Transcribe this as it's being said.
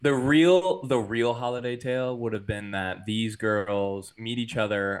the real holiday tale would have been that these girls meet each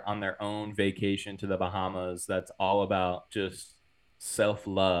other on their own vacation to the Bahamas. That's all about just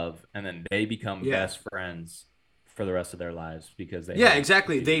self-love, and then they become Yeah. best friends for the rest of their lives because they Yeah, have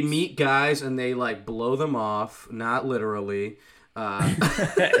exactly. They these. meet guys and they like blow them off, not literally. Uh,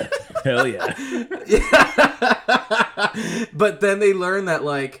 Hell yeah. yeah. But then they learn that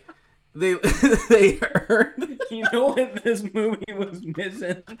like they they earn You know what this movie was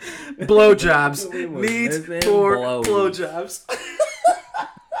missing? This blowjobs. movie was Needs missing for blows. blowjobs.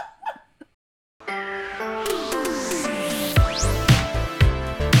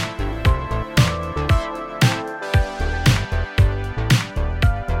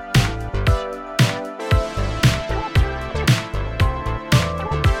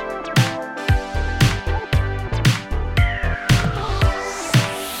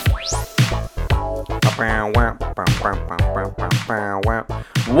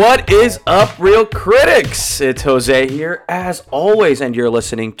 What is up, real critics? It's Jose here, as always, and you're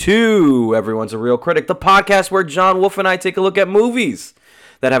listening to Everyone's a Real Critic, the podcast where John Wolf and I take a look at movies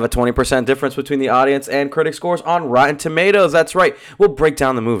that have a 20% difference between the audience and critic scores on Rotten Tomatoes. That's right, we'll break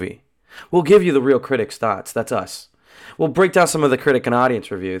down the movie. We'll give you the real critics' thoughts. That's us. We'll break down some of the critic and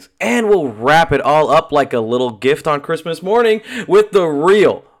audience reviews, and we'll wrap it all up like a little gift on Christmas morning with the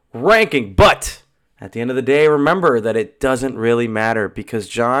real ranking. But at the end of the day, remember that it doesn't really matter because,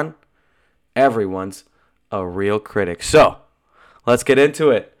 John, everyone's a real critic. So, let's get into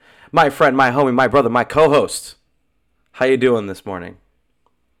it. My friend, my homie, my brother, my co-host. How you doing this morning?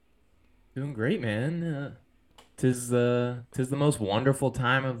 Doing great, man. Tis the most wonderful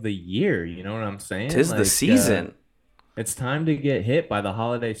time of the year. You know what I'm saying? Tis the season. It's time to get hit by the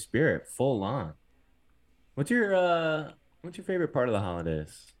holiday spirit full on. What's your favorite part of the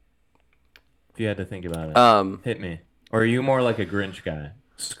holidays? If you had to think about it, Um, hit me. Or are you more like a Grinch guy,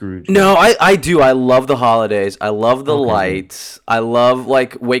 Scrooge no, guy? I do. I love the holidays. I love the Okay, good. lights. I love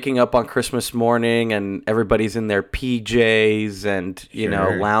like waking up on Christmas morning and everybody's in their PJs and,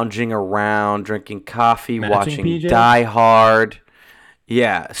 Sure. lounging around, drinking coffee, Matching watching PJs? Die Hard.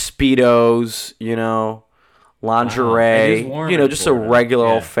 Yeah, Speedos, Wow, it is lingerie, warm in just a Florida. regular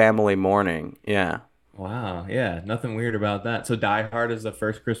old Yeah. family morning. Yeah. Wow. Yeah. Nothing weird about that. So Die Hard is the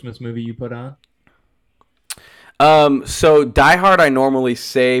first Christmas movie you put on? So Die Hard I normally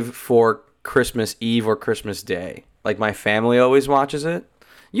save for Christmas Eve or Christmas Day. Like my family always watches it.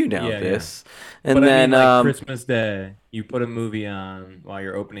 You know Yeah, yeah. this. But And I mean, then like Christmas Day, you put a movie on while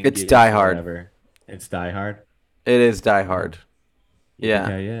you're opening it's Die gifts or Hard. whatever. It's Die Hard. It is Die Oh, Hard. Yeah.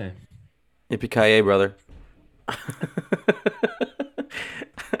 yippee-ki-yay. Yippee-ki-yay, brother.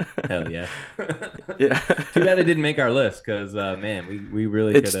 Hell yeah. Yeah. Too bad it didn't make our list because, man, we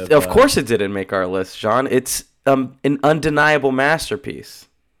really could It's have. of course it didn't make our list, John. It's an undeniable masterpiece.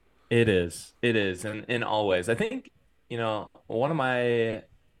 It is. It is. And always. I think, one of my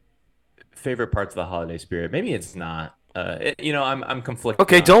favorite parts of the holiday spirit, maybe it's not. I'm conflicted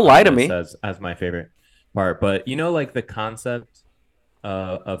Okay, on, don't lie on to this me. as my favorite part, but like the concept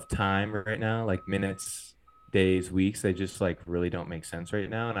of time right now, like minutes, days, weeks, they just like really don't make sense right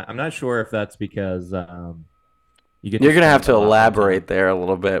now. And I'm not sure if that's because you get to You're gonna have spend to a lot more elaborate time. there a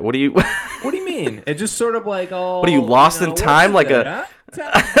little bit. What do you What do you mean? It just sort of like, what are you oh, lost in what time is like it? a Huh? What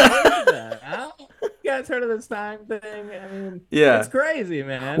is that? Huh? You guys heard of this time thing? I mean, it's Yeah. crazy,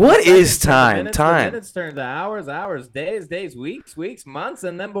 man. The What is seconds turn to time? minutes, the Time. minutes turn to hours, hours, days, days, weeks, weeks, months,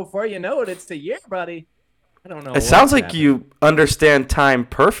 and then before you know it, it's a year, buddy. I don't know It sounds what's like happening. you understand time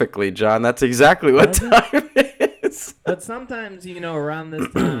perfectly, John. That's exactly what Does it? time is. But sometimes, around this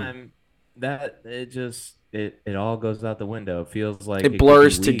time, that it all goes out the window. It feels like It it could be blurs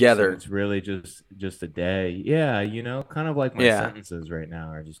weeks and together. it's really just a day. Yeah, kind of like my Yeah. sentences right now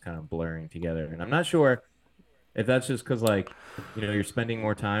are just kind of blurring together. And I'm not sure if that's just because like, you're spending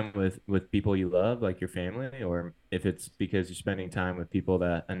more time with people you love, like your family, or if it's because you're spending time with people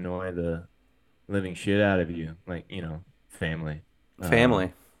that annoy the living shit out of you, like, family. Um,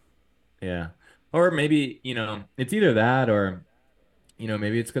 Family. yeah. Or maybe, it's either that or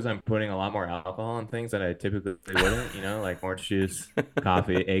maybe it's because I'm putting a lot more alcohol on things that I typically wouldn't, like orange juice,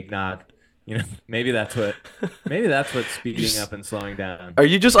 coffee, eggnog. Maybe that's what's speeding Just, up and slowing down. are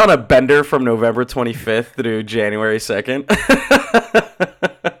you just on a bender from November 25th through January 2nd?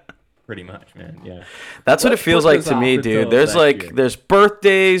 Pretty much, man. Yeah. That's what it Let's feels put like this to off me, dude. until There's next like year. there's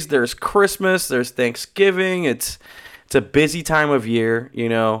birthdays, there's Christmas, there's Thanksgiving. It's a busy time of year.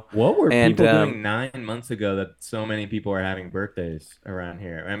 What were And people doing 9 months ago that so many people are having birthdays around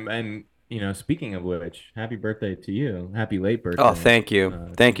here? And speaking of which, happy birthday to you. Happy late oh, birthday. thank you.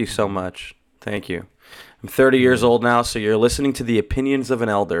 Uh, Thank you so much. Thank you. I'm 30 years old now, so you're listening to the opinions of an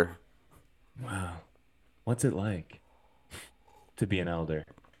elder. Wow. What's it like to be an elder?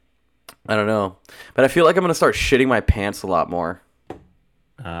 I don't know, but I feel like I'm gonna start shitting my pants a lot more.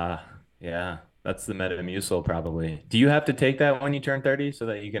 Yeah. That's the Metamucil probably. Do you have to take that when you turn 30 so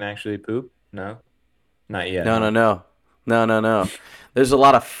that you can actually poop? No? Not yet, No, no, huh? no, no, no, no. There's a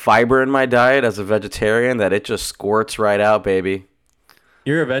lot of fiber in my diet as a vegetarian that it just squirts right out, baby.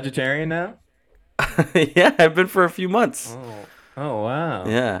 You're a vegetarian now? Yeah, I've been for a few months. Oh. Oh, wow.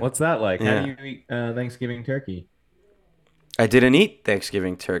 Yeah, What's that like? How do yeah. you eat Thanksgiving turkey I didn't eat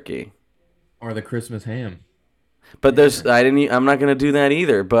Thanksgiving turkey, or the Christmas ham? but there's Different. I didn't. I'm not gonna do that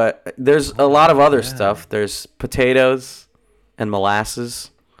either. But there's a lot Oh, of other yeah. stuff. There's potatoes and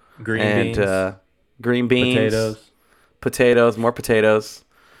molasses Green and beans, green beans, potatoes, potatoes, more potatoes.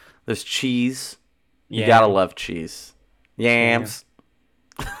 There's cheese. You gotta yams, love cheese. jam. Yams,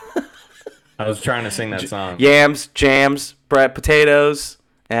 I was trying to sing that song. yams, jams, bread, potatoes,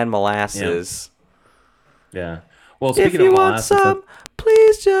 and Yeah. molasses. Yeah. Well, If speaking of you want molasses, some,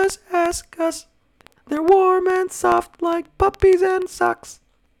 please just ask us. They're warm and soft like puppies and socks.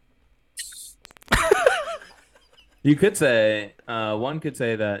 you could say, one could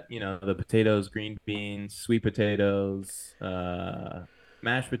say that, the potatoes, green beans, sweet potatoes,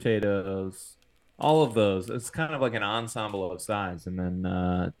 mashed potatoes, all of those, it's kind of like an ensemble of sides. And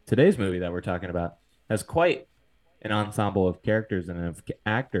then today's movie that we're talking about has quite an ensemble of characters and of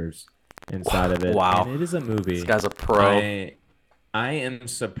actors inside of it. And Wow, it is a this movie guy's a pro. I I am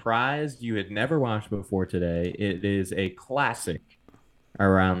surprised you had never watched before today. It is a classic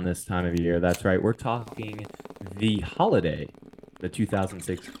around this time of year. That's right. We're talking The Holiday, the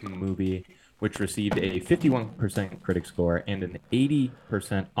 2006 movie, which received a 51% critic score and an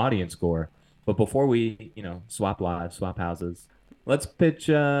 80% audience score. But before we, swap lives, swap houses, let's pitch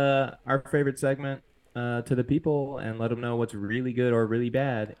our favorite segment to the people and let them know what's really good or really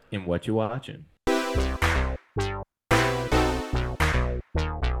bad in what you're watching.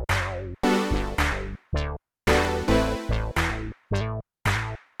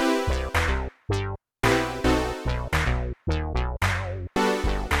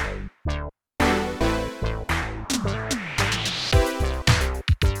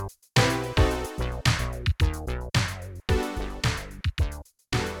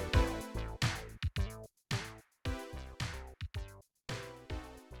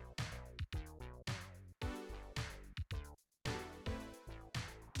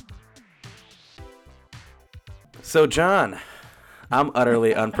 So, John, I'm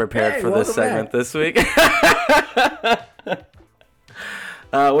utterly unprepared Hey, for this welcome segment back. this week.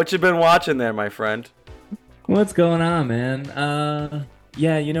 What you been watching there, my friend? What's going on, man?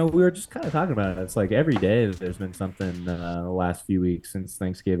 Yeah, we were just kind of talking about it. It's like every day there's been something the last few weeks since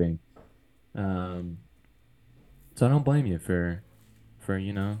Thanksgiving. Um, so I don't blame you for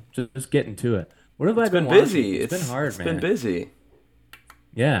just getting to it. What have I It's been been watching? busy. It's been It's hard, been man. busy.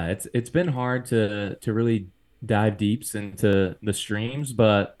 Yeah, it's been hard to really dive deeps into the streams,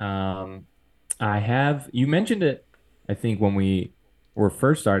 but I have you mentioned it, I think when we were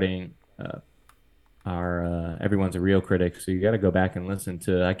first starting our everyone's a real critic, so you got to go back and listen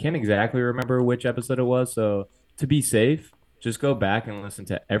to. I can't exactly remember which episode it was, so to be safe, just go back and listen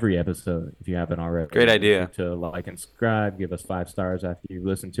to every episode if you haven't Great already. Make sure idea. to like and subscribe, give us 5 stars after you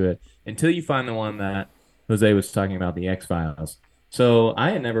listen to it until you find the one that Jose was talking about, the X Files. So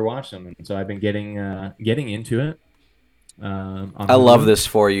I had never watched them, and so I've been getting into it on I love Hulu. this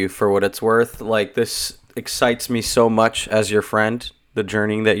for you for what it's worth. Like, this excites me so much as your friend, the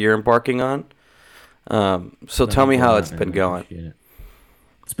journey that you're embarking on. So Well, tell me thanks a how lot, it's been man. I going. appreciate it.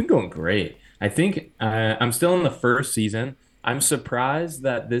 It's been going great. I think I'm still in the first season. I'm surprised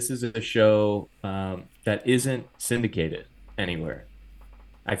that this is a show that isn't syndicated anywhere.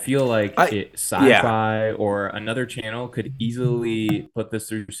 I feel like I, yeah. sci-fi or another channel could easily put this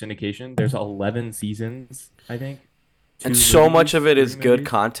through syndication. There's 11 seasons, I think, And two so much of movies, it three is good movies,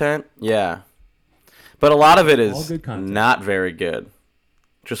 content. Yeah. But a lot of it all is good content. not very good.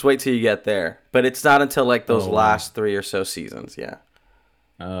 Just wait till you get there. But it's not until like those Oh, wow. last three or so seasons. Yeah.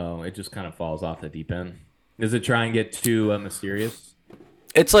 Oh, it just kind of falls off the deep end. Does it try and get too mysterious?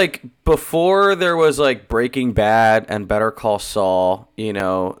 It's like before there was like Breaking Bad and Better Call Saul,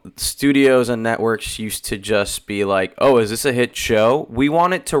 studios and networks used to just be like, "Oh, is this a hit show? We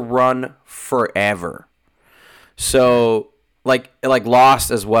want it to run forever." Yeah. So, like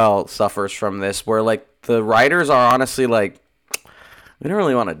Lost as well suffers from this where like the writers are honestly like, "We don't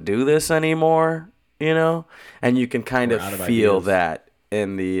really want to do this anymore," you know? And you can kind We're of out of feel ideas. that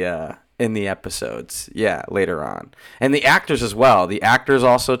in the episodes. Yeah, later on. And the actors as well. The actors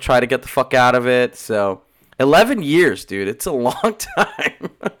also try to get the fuck out of it. So 11 years, dude. It's a long time.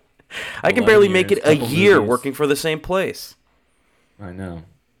 I can 11 barely make years, it a couple year movies. working for the same place. I know.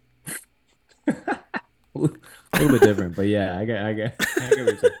 A little bit different, but yeah, I get what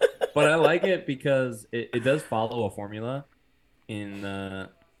you're saying. But I like it because it does follow a formula in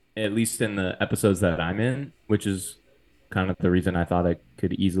at least in the episodes that I'm in, which is kind of the reason I thought it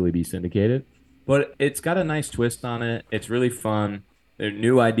could easily be syndicated. But it's got a nice twist on it. It's really fun. There are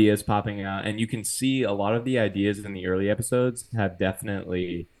new ideas popping out, and you can see a lot of the ideas in the early episodes have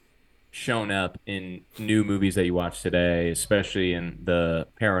definitely shown up in new movies that you watch today, especially in the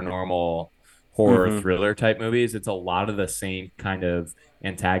paranormal horror Mm-hmm. thriller type movies. It's a lot of the same kind of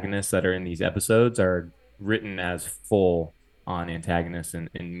antagonists that are in these episodes are written as full on antagonists in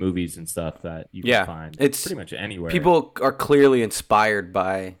movies and stuff that you can Yeah. find It's pretty much anywhere. people are clearly inspired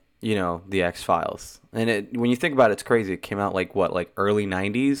by, the X-Files. And when you think about it, it's crazy. It came out like what, like early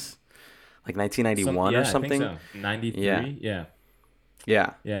 90s? Like Some 1991 or yeah, I think something? so. Yeah. 93. Yeah.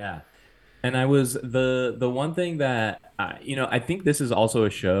 Yeah. Yeah. And I was the one thing that I think this is also a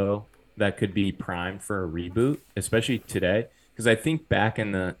show that could be primed for a reboot, especially today, because I think back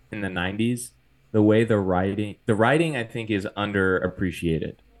in the 90s, the writing I think is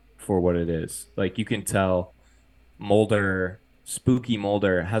underappreciated for what it is. Like you can tell Spooky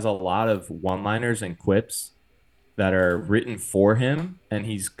Mulder has a lot of one-liners and quips that are written for him, and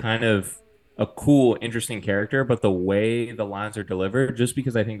he's kind of a cool, interesting character. But the way the lines are delivered, just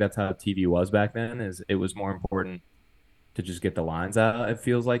because I think that's how TV was back then, is it was more important to just get the lines out. It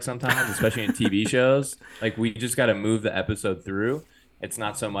feels like sometimes, especially in TV shows, like we just got to move the episode through. It's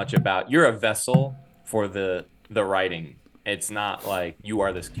not so much about you're a vessel for the writing. It's not like you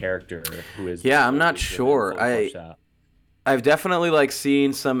are this character who is this Yeah, I'm not fully driven, sure. fully fleshed out. I've definitely like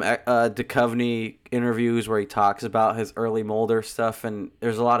seen some Duchovny interviews where he talks about his early Mulder stuff, and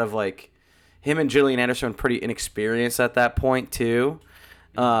there's a lot of like him and Gillian Anderson were pretty inexperienced at that point too.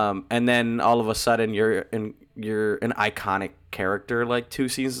 And then all of a sudden you're an iconic character like 2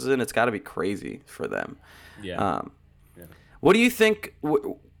 seasons in. It's got to be crazy for them. Yeah. Um, Yeah. what do you think?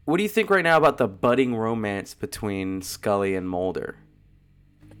 What do you think right now about the budding romance between Scully and Mulder?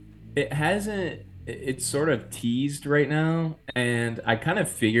 It hasn't. It's sort of teased right now, and I kind of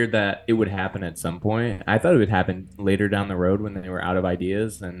figured that it would happen at some point. I thought it would happen later down the road when they were out of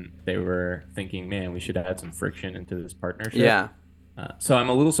ideas and they were thinking, "Man, we should add some friction into this partnership." Yeah. So I'm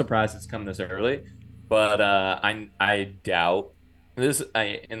a little surprised it's come this early, but I doubt this.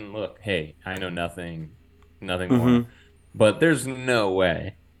 And look, hey, I know nothing more, Mm-hmm. but there's no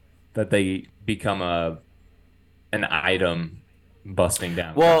way that they become an item busting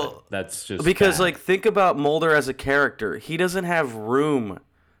down crime. Well, That's just because bad. like think about Mulder as a character. He doesn't have room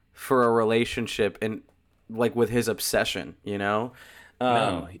for a relationship and like with his obsession. No,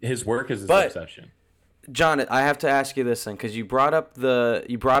 his work is his But obsession. John, I have to ask you this then because you brought up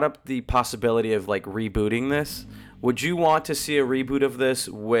the possibility of like rebooting this. Would you want to see a reboot of this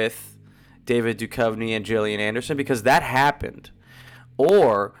with David Duchovny and Gillian Anderson because that happened?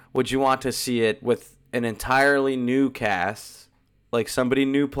 Or would you want to see it with an entirely new cast, like somebody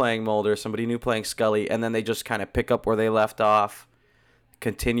new playing Mulder, somebody new playing Scully, and then they just kind of pick up where they left off,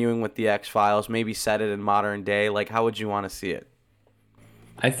 continuing with the X Files, maybe set it in modern day? Like, how would you want to see it?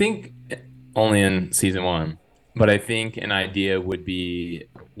 I think only in season one, but I think an idea would be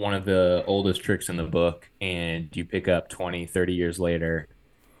one of the oldest tricks in the book, and you pick up 20, 30 years later,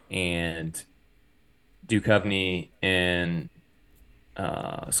 and Duchovny and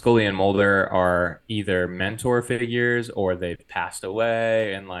Scully and Mulder are either mentor figures or they've passed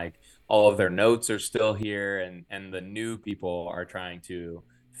away, and like all of their notes are still here, and the new people are trying to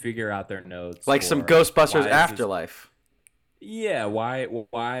figure out their notes Like some or Ghostbusters why is this Afterlife. yeah, why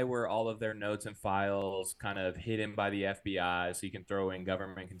were all of their notes and files kind of hidden by the FBI so you can throw in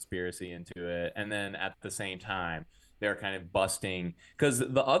government conspiracy into it, and then at the same time they're kind of busting because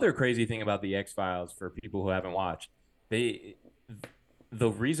the other crazy thing about the X-Files for people who haven't watched, they the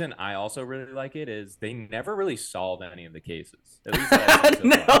reason I also really like it is they never really solved any of the cases. At least that I've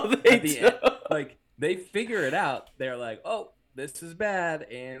seen so far. No, they At the end, don't. like they figure it out. They're like, "Oh, this is bad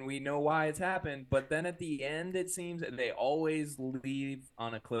and we know why it's happened." But then at the end it seems that they always leave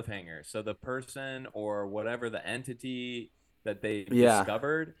on a cliffhanger. So the person or whatever the entity that they Yeah.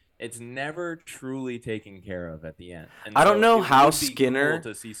 discovered, it's never truly taken care of at the end. And I don't so know it how would be cool Skinner.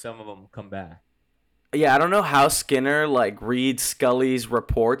 to see some of them come back. Yeah, I don't know how Skinner like reads Scully's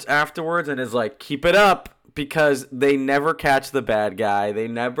reports afterwards and is like, keep it up because they never catch the bad guy. They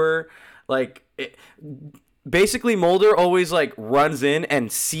never like. basically Mulder always like runs in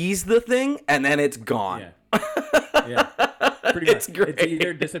and sees the thing, and then it's gone. Yeah. Yeah. Pretty It's much. great. It's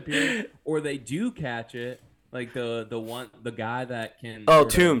either disappearing or they do catch it. Like the guy that can. Oh, sort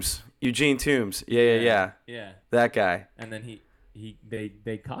of- Toombs, Eugene Toombs. Yeah. Yeah. That guy. And then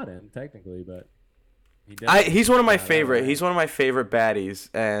they caught him technically, but definitely He's one of my got out favorite. alive. He's one of my favorite baddies,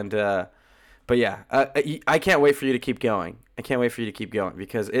 and but yeah, I can't wait for you to keep going. I can't wait for you to keep going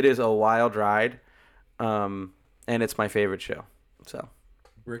because it is a wild ride, and it's my favorite show. So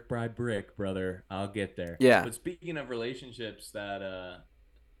Brick by brick, brother. I'll get there. Yeah. But speaking of relationships that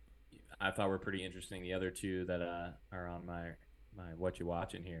I thought were pretty interesting, the other two that are on my what you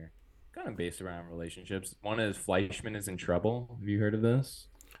watching here, kind of based around relationships. One is Fleischman is in trouble. Have you heard of this?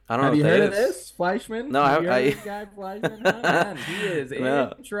 I don't know Have you what that heard of is. this, Fleischman? No, Have you heard I- of this guy Fleischman? Huh? Man, he is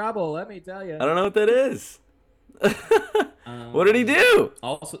No. in trouble. Let me tell you. I don't know what that is. What did he do?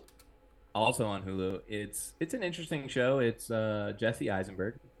 Also on Hulu, it's an interesting show. It's Jesse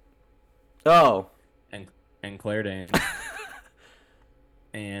Eisenberg Oh, and Claire Danes.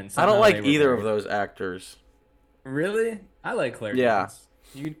 And I somehow don't like they were either of married. those actors. Really? I like Claire Yeah.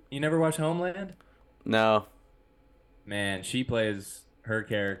 Danes. You never watch Homeland? No. Man, she plays her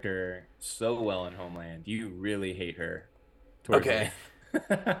character so well in Homeland. You really hate her. towards Okay.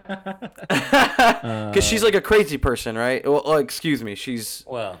 the- Because she's like a crazy person, right? Well, excuse me. She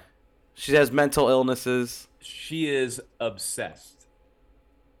well, has mental illnesses. she is obsessed.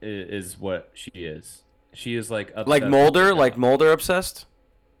 Is what she is. She is like obsessed Like with Mulder, her like job. Mulder obsessed.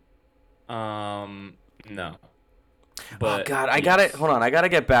 No. Oh God, I gotta hold on. I gotta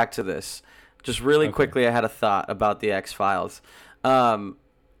get back to this. Just really Okay. quickly, I had a thought about the X-Files.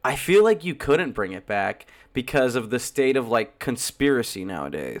 I feel like you couldn't bring it back because of the state of like conspiracy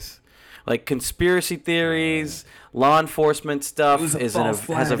nowadays. Like conspiracy theories, law enforcement stuff It was a false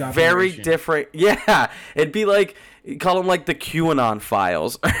has a flag very operation. different. Yeah, it'd be like call them like the QAnon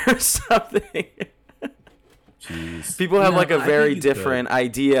files or something. Jeez. People have No, like a I very think you could. different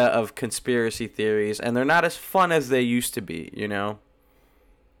idea of conspiracy theories, and they're not as fun as they used to be. You know.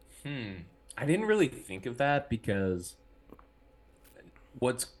 I didn't really think of that because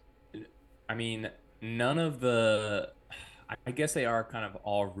I mean, none of the, I guess they are kind of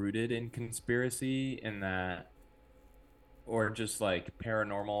all rooted in conspiracy in that, or just like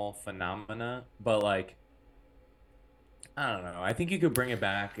paranormal phenomena, but like, I don't know. I think you could bring it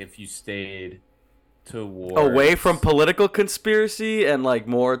back if you stayed towards Away from political conspiracy and like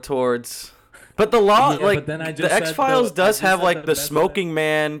more towards but the law Yeah, like but then I the just said X-Files the- I does just have said like the the best smoking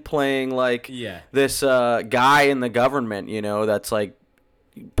man playing like Yeah. this guy in the government, you know, that's like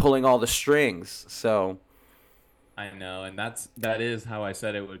pulling all the strings. So I know, and that is how I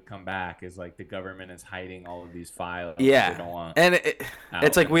said it would come back. Is like the government is hiding all of these files. They don't yeah. want And out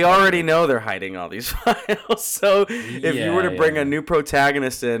it's like in we the public. already know they're hiding all these files. So if you were to Yeah, bring yeah. a new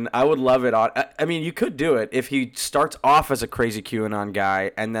protagonist in, I would love it. I mean, you could do it if he starts off as a crazy QAnon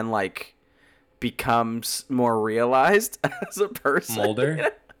guy and then like becomes more realized as a person.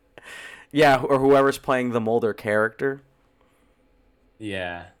 Mulder. Yeah, or whoever's playing the Mulder character.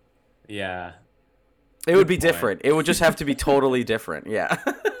 Yeah, yeah. It would be Good point. different. It would just have to be totally different. Yeah.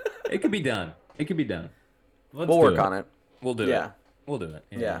 It could be done. It could be done. Let's We'll do work on it. We'll do Yeah. it. We'll do it.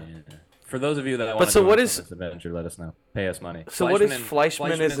 Yeah. For those of you that want to so join what us is- on this adventure, let us know. Pay us money. So what is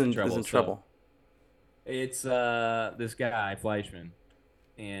Fleischman is in so trouble? it's this guy Fleischman,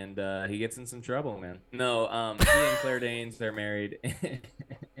 and he gets in some trouble, man. No, he and Claire Danes, they're married,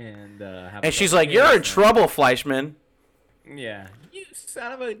 and have a And she's couple like, "You're in kids, and- trouble, Fleischman." Yeah, you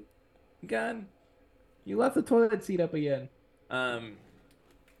son of a gun! You left the toilet seat up again.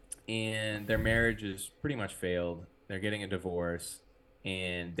 And their marriage is pretty much failed. They're getting a divorce,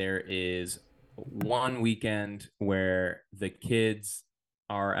 and there is one weekend where the kids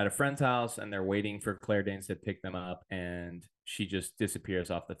are at a friend's house and they're waiting for Claire Danes to pick them up, and she just disappears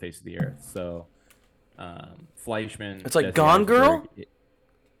off the face of the earth. So, Fleischman. It's like Jesse Gone Girl? Eisenberg,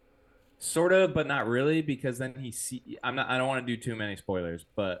 sort of, but not really, because then I don't want to do too many spoilers,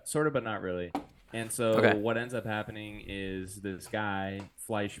 but sort of, but not really. And so Okay. what ends up happening is this guy,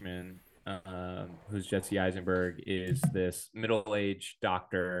 Fleischman, who's Jesse Eisenberg, is this middle-aged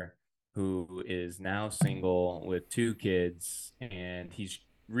doctor who is now single with 2 kids, and he's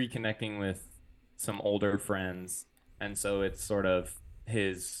reconnecting with some older friends. And so it's sort of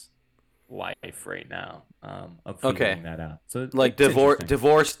his life right now, of figuring that out. So Like it's interesting.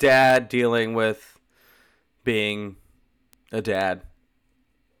 divorced dad dealing with being a dad.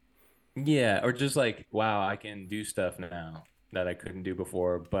 Yeah, or just like, wow, I can do stuff now that I couldn't do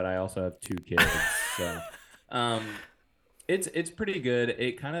before, but I also have 2 kids. So, it's pretty good.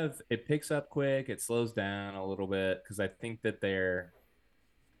 It picks up quick. It slows down a little bit because I think that they're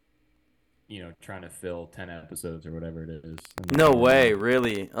trying to fill 10 episodes or whatever it is. And No way, then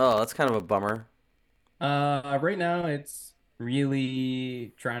really? Oh, that's kind of a bummer. right now it's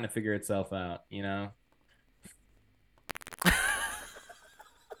really trying to figure itself out.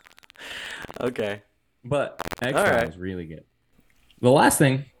 Okay. But All X right. Files really good. The last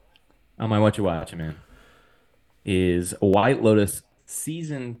thing on my what you watching, man, is White Lotus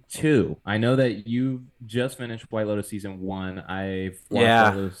season 2. I know that you just finished White Lotus season 1. I've watched White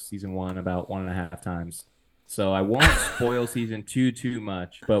Yeah. Lotus season 1 about 1.5 times, so I won't spoil season 2 too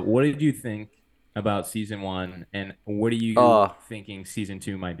much. But what did you think about season 1, and what are you Oh, thinking season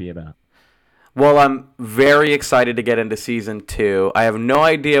 2 might be about? well, I'm very excited to get into season 2. I have no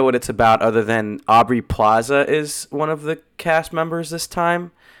idea what it's about other than Aubrey Plaza is one of the cast members this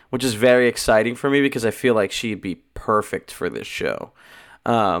time, which is very exciting for me because I feel like she'd be perfect for this show.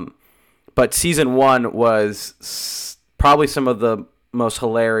 Um, but season 1 was probably some of the most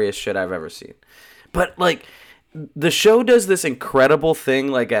hilarious shit I've ever seen. But like the show does this incredible thing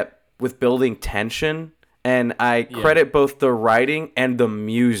like at with building tension, and I Yeah, credit both the writing and the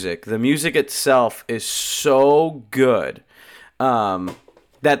music. The music itself is so good.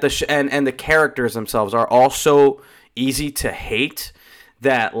 That and the characters themselves are also easy to hate,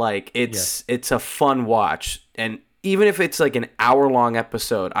 that like yeah, it's a fun watch. And even if it's like an hour-long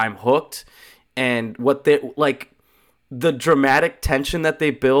episode, I'm hooked. And what they like the dramatic tension that they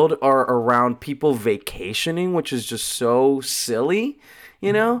build are around people vacationing, which is just so silly,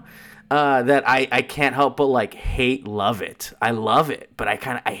 you know, that I can't help but like love it. I love it, but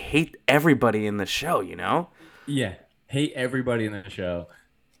I hate everybody in the show, you know? yeah. Hate everybody in the show.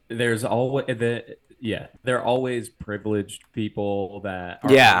 There's always they're always privileged people that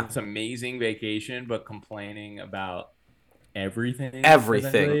are on Yeah, this amazing vacation but complaining about everything everything,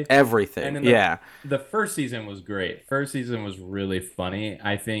 essentially. And everything. then the Yeah, the first season was great. First season was really funny.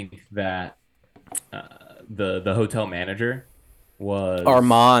 I think that uh, the hotel manager was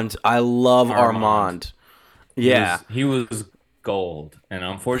Armand. I love Armand. Armand. He Yeah, was he was gold, and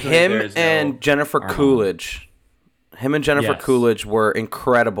unfortunately, him there's and no Jennifer Armand. Coolidge. Him and Jennifer Yes, Coolidge were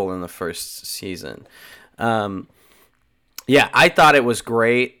incredible in the first season. Um, yeah, I thought it was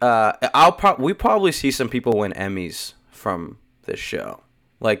great. We probably see some people win Emmys from this show.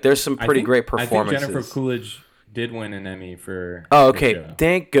 Like, there's some pretty great I think Jennifer performances. Coolidge did win an Emmy for Oh, the okay. show.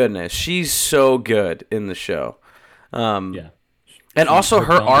 Thank goodness. She's so good in the show. Yeah, And also, her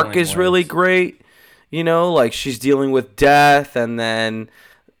her arc bumbling is really legs. great. You know, like she's dealing with death, and then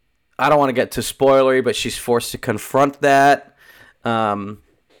I don't want to get too spoilery, but she's forced to confront that. Um,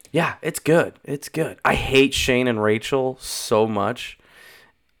 yeah, it's good. It's good. I hate Shane and Rachel so much.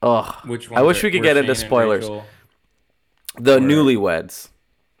 Ugh. Which I ones wish we could were get into Shane and spoilers. Rachel? The Were newlyweds.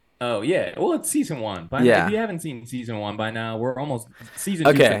 Oh yeah, well it's season 1. If Yeah. you haven't seen season 1 by now, we're almost season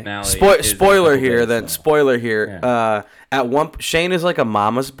 2 Okay. finale is in a Spoiler couple here days. then. So Spoiler here. yeah, At one Shane is like a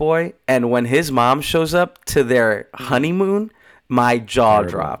mama's boy, and when his mom shows up to their honeymoon, my jaw terrible.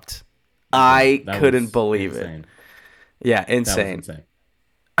 dropped. I That couldn't was believe it. insane. Yeah, That was insane. insane.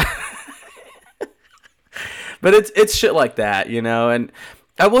 But it's shit like that, you know. And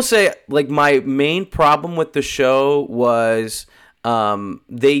I will say, like, my main problem with the show was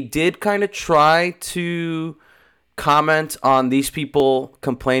they did kind of try to comment on these people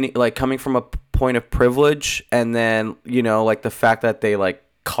complaining, like coming from a point of privilege, and then like the fact that they like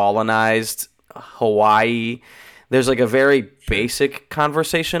colonized Hawaii. There's like a very basic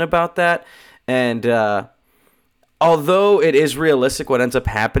conversation about that, and although it is realistic what ends up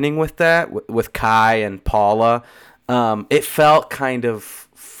happening with that with Kai and Paula, it felt kind of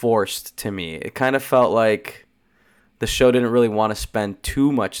forced to me. It kind of felt like the show didn't really want to spend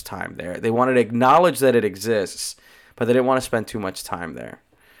too much time there. They wanted to acknowledge that it exists, but they didn't want to spend too much time there.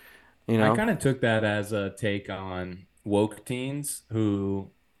 You I know? kind of took that as a take on woke teens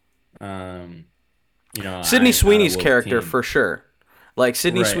who, um, I Sydney am not a Sweeney's woke character teen. for sure. Like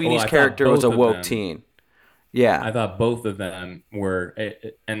Sydney Right. Well, Sweeney's I thought character was both a of woke them. teen. Yeah. I thought both of them were,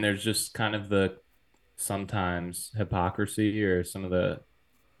 and there's just kind of the sometimes hypocrisy or some of the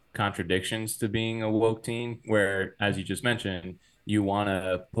contradictions to being a woke teen, where, as you just mentioned, you want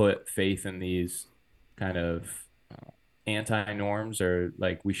to put faith in these kind of anti norms or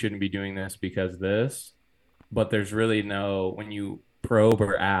like we shouldn't be doing this because this, but there's really no, when you probe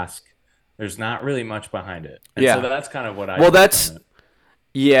or ask, there's not really much behind it. And so Yeah. that's kind of what I Well, took that's from it.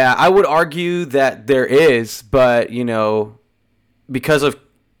 yeah, I would argue that there is, but because of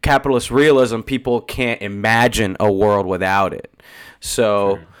capitalist realism, people can't imagine a world without it.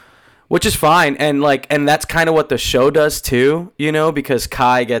 So Sure. Which is fine, and that's kind of what the show does too, because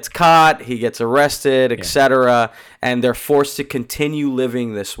Kai gets caught, he gets arrested, Yeah. etc., and they're forced to continue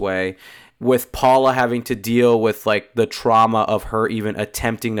living this way, with Paula having to deal with like the trauma of her even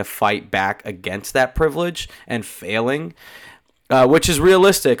attempting to fight back against that privilege and failing, which is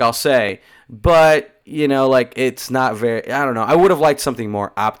realistic, I'll say, but like it's not very. I don't know. I would have liked something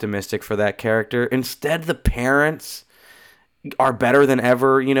more optimistic for that character. Instead, the parents are better than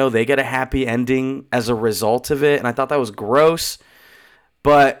ever. They get a happy ending as a result of it, and I thought that was gross.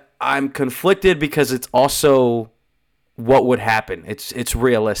 But I'm conflicted because it's also what would happen. It's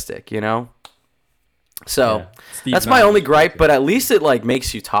realistic. So Yeah. Steve that's my only Martin's gripe. Joker. But at least it like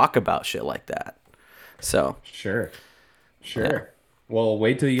makes you talk about shit like that. So Sure. yeah. Sure. Well,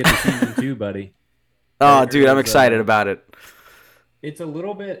 wait till you get to season two, buddy. Oh, dude, I'm There's excited about it. it's a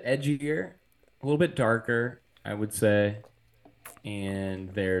little bit edgier, a little bit darker, I would say,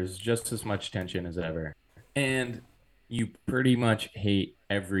 and there's just as much tension as ever. And you pretty much hate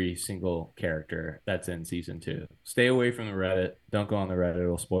every single character that's in season two. Stay away from the Reddit. Don't go on the Reddit,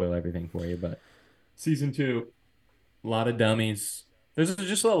 it'll spoil everything for you. But season two, a lot of dummies. There's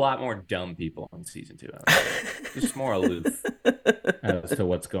just a lot more dumb people in season two, I would say. Just more aloof as to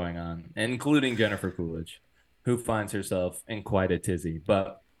what's going on, including Jennifer Coolidge, who finds herself in quite a tizzy.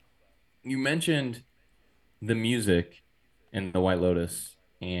 But you mentioned the music in The White Lotus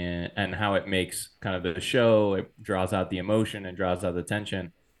and how it makes kind of the show, it draws out the emotion and draws out the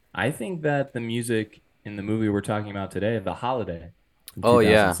tension. I think that the music in the movie we're talking about today, The Holiday from Oh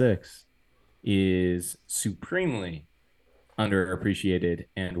yeah. 2006, is supremely underappreciated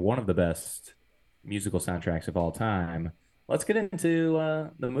and one of the best musical soundtracks of all time. Let's get into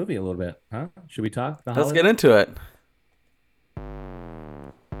the movie a little bit, huh? Should we talk The Let's Holiday? get into it.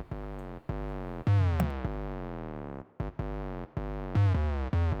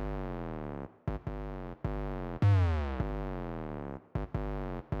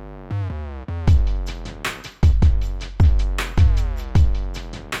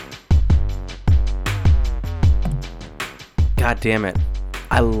 God damn it.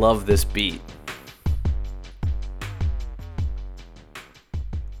 I love this beat.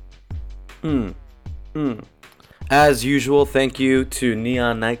 As usual, thank you to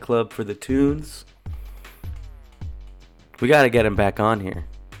Neon Nightclub for the tunes. We got to get him back on here.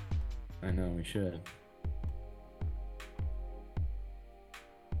 I know we should.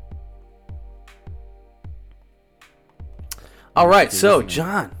 All right, You're so listening.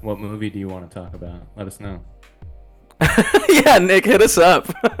 John. What movie do you want to talk about? Let us know. Yeah, Nick, hit us up.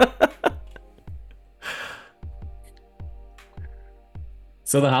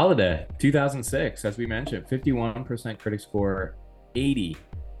 So The Holiday, 2006, as we mentioned, 51% critic score, 80%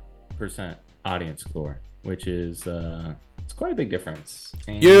 audience score, which is it's quite a big difference.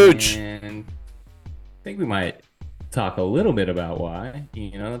 Huge. And I think we might talk a little bit about why.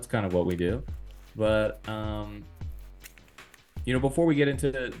 That's kind of what we do. But before we get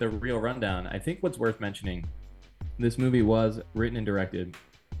into the real rundown, I think what's worth mentioning, this movie was written and directed,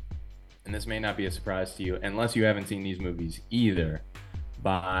 and this may not be a surprise to you unless you haven't seen these movies either,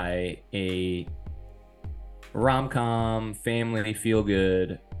 by a rom-com, family,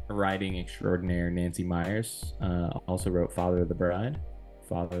 feel-good writing extraordinaire Nancy Myers. Also wrote Father of the Bride.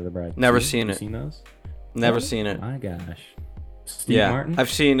 Father of the Bride. Never 2. seen You it. Seen those? Never seen it. My gosh. Steve Yeah, Martin?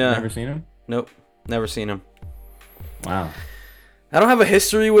 I've seen. Never seen him? Nope, never seen him. Wow. I don't have a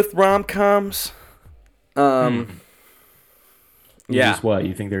history with rom-coms. You Yeah. Just what?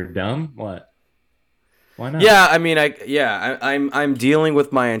 You think they're dumb? What? Why not? Yeah, I mean, I'm dealing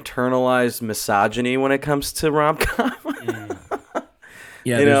with my internalized misogyny when it comes to rom-com. Yeah,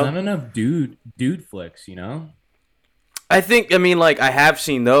 You there's know? not enough dude flicks, you know? I think, I mean, like, I have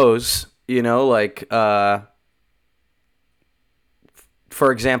seen those, like, for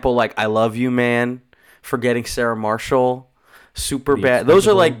example, like, I Love You, Man, Forgetting Sarah Marshall, Super The Bad. Those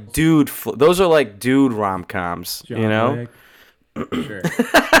are like Expendables. those are like dude rom-coms, John Wick. Sure.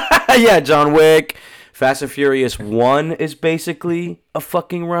 Yeah, John Wick. Fast and Furious 1 is basically a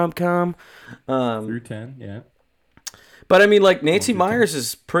fucking rom-com. Through 10, yeah. But I mean, like, Nancy through 10. Myers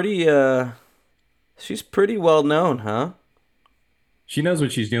is pretty, she's pretty well known, huh? She knows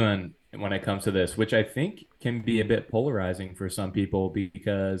what she's doing when it comes to this, which I think can be a bit polarizing for some people,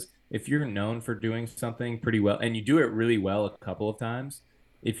 because if you're known for doing something pretty well and you do it really well a couple of times,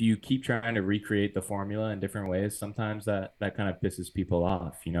 if you keep trying to recreate the formula in different ways, sometimes that kind of pisses people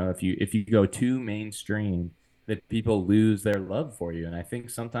off. If you go too mainstream, that people lose their love for you. And I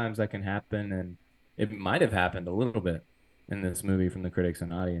think sometimes that can happen, and it might have happened a little bit in this movie from the critics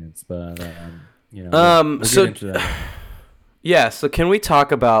and audience, but we'll So get into that. Yeah, so can we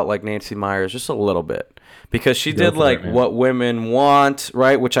talk about like Nancy Myers just a little bit? Because she Go did for like it, man. What Women Want,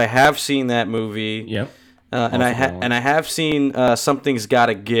 right? Which I have seen that movie. Yep. And I Multiple and I ones. have seen Something's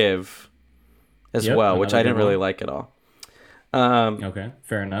Gotta Give as Yep. well, which Another I good didn't really one. like at all. Um, Okay.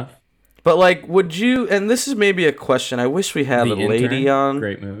 Fair enough. but like, would you? And this is maybe a question. I wish we had a The lady Intern. on.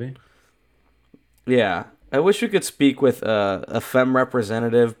 Great movie. Yeah, I wish we could speak with a femme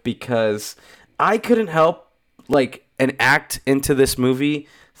representative because I couldn't help like an act into this movie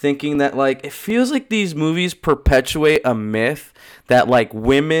thinking that like it feels like these movies perpetuate a myth that like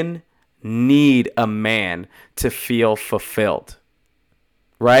women need a man to feel fulfilled,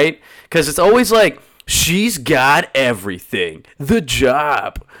 right? Because it's always like she's got everything, the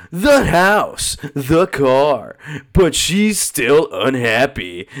job, the house, the car, but she's still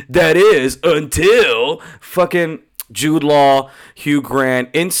unhappy. That is until fucking Jude Law, Hugh Grant,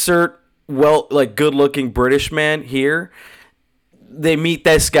 insert well like good looking British man here. They meet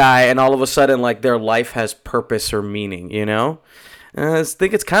this guy and all of a sudden like their life has purpose or meaning, you know? And I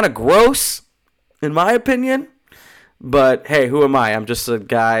think it's kind of gross in my opinion. But hey, who am I? I'm just a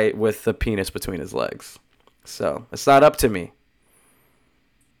guy with a penis between his legs. So it's not up to me.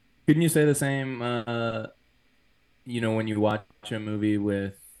 Couldn't you say the same? When you watch a movie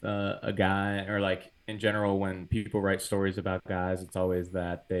with a guy, or like in general, when people write stories about guys, it's always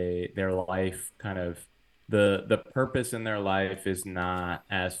that their life kind of the purpose in their life is not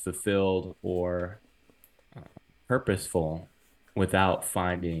as fulfilled or purposeful without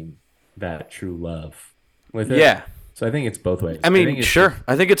finding that true love with it. Yeah. So I think it's both ways. I I mean, think it's sure. just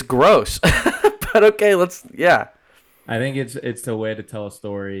I think it's gross. But okay, yeah. I think it's a way to tell a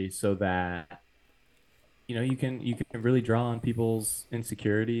story so that you can really draw on people's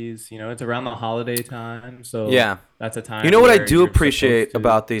insecurities. It's around the holiday time, so Yeah. that's a You time know what I where do you're supposed appreciate to.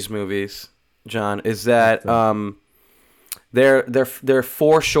 about these movies, John, is What's that that? they're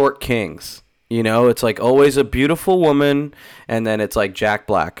four short kings. You know, it's like always a beautiful woman and then it's like Jack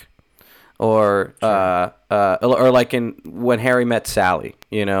Black. Or Sure. or like in When Harry Met Sally,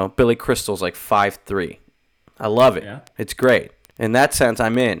 you know, Billy Crystal's like 5'3". I love it. Yeah. It's great. In that sense,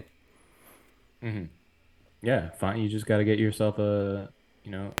 I'm in. Hmm. Yeah. Fine. You just got to get yourself a.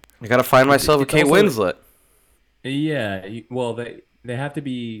 You know, I gotta find it's myself a it's Kate also Winslet. yeah. Well, they have to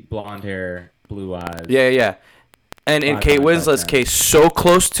be blonde hair, blue Yeah, eyes, yeah. And in five Kate times out of Winslet's 10. case, so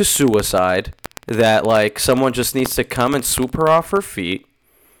close to suicide that like someone just needs to come and swoop her off her feet.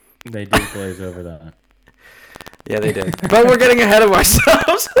 They did glaze over that. Yeah, they did. But we're getting ahead of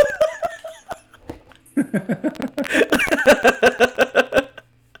ourselves.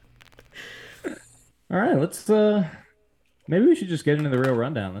 All right. Maybe we should just get into the real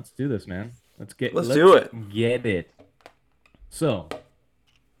rundown. Let's do this, man. Let's do Let's it. get it. So,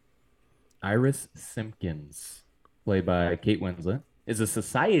 Iris Simpkins, played by Kate Winslet, is a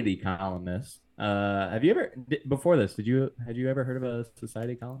society columnist. Have you ever before this? Had you ever heard of a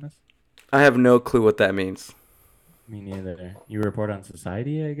society columnist? I have no clue what that means. Me neither. You report on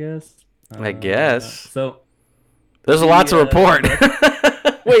society, I guess. I guess. So There's a lot to report.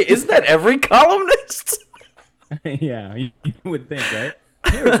 Wait, isn't that every columnist? yeah, you would think, right?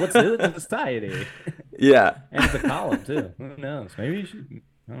 Here's what's new in society. Yeah. And it's a column too. Who knows? Maybe you should.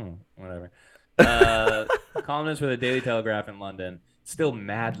 Oh, whatever. Columnist for the Daily Telegraph in London, still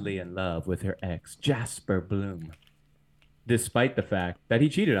madly in love with her ex, Jasper Bloom, despite the fact that he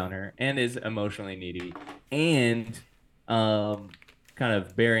cheated on her and is emotionally needy, and kind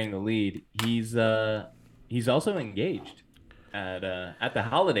of bearing the lead. He's also engaged at the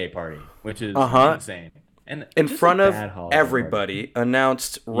holiday party, which is Uh huh. insane, and In just a front of bad holiday party. everybody,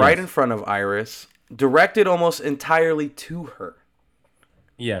 announced right in Yes, front of Iris, directed almost entirely to her.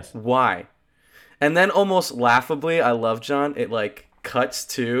 yes, Why? And then almost laughably, I love John. It like cuts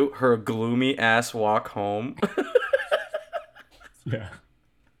to her gloomy ass walk home. yeah.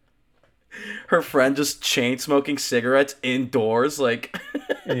 Her friend just chain smoking cigarettes indoors. Like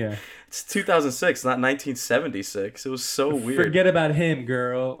Yeah. it's 2006, not 1976. It was so weird. Forget about him,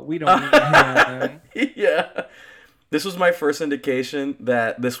 girl. We don't need him. Yeah. This was my first indication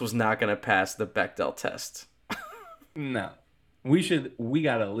that this was not going to pass the Bechdel test. No. We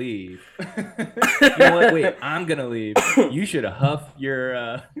gotta leave. You know what? Wait, I'm gonna leave. You should huff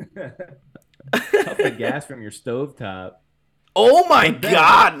huff the gas from your stovetop. Oh my But then,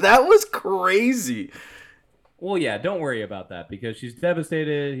 god, that was crazy. well, yeah, don't worry about that because she's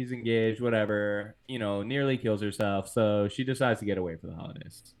devastated, he's engaged, whatever, nearly kills herself, so she decides to get away for the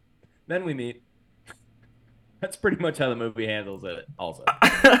holidays. Then we meet. That's pretty much how the movie handles it, also.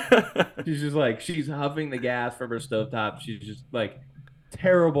 She's huffing the gas from her stovetop. She's just like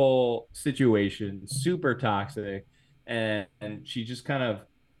terrible situation, super toxic. and she just kind of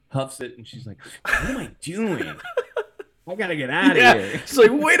huffs it, and she's like, "What am I doing? I gotta get out of Yeah. here. She's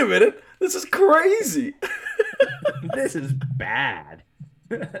like, wait a minute, this is crazy. This is bad."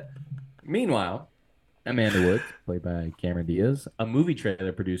 Meanwhile, Amanda Woods, played by Cameron Diaz, a movie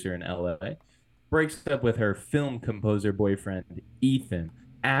trailer producer in LA, breaks up with her film composer boyfriend, Ethan,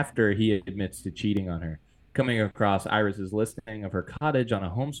 after he admits to cheating on her. Coming across Iris's listing of her cottage on a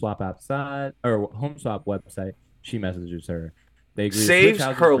home swap outside or home swap website, she messages her. They agree to switch Saves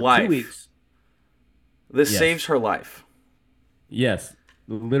houses her for life. 2 weeks. This Yes. saves her life. Yes,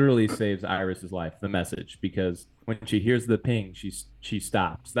 literally saves Iris's life. The message, because when she hears the ping, she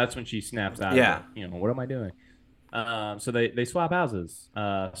stops. That's when she snaps out. Yeah. Of it. What am I doing? So they swap houses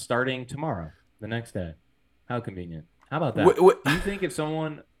starting tomorrow, the next day. How convenient. How about that? Do you think if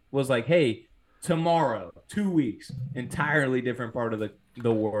someone was like, "Hey, tomorrow, 2 weeks, entirely different part of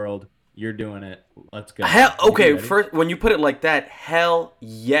the world, you're doing it. Let's go." Hell, Would you okay. be ready? First, when you put it like that, hell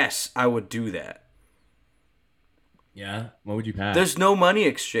yes, I would do that. Yeah. What would you pack? There's no money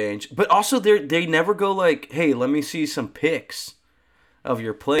exchange, but also they never go like, "Hey, let me see some pics of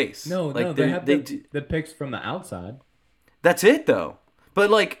your place." No, like no, they have they the, do. the pics from the outside. That's it though. But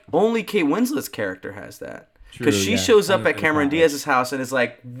like only Kate Winslet's character has that. Because True, she yeah. shows up Only at the Cameron cottage. Diaz's house and is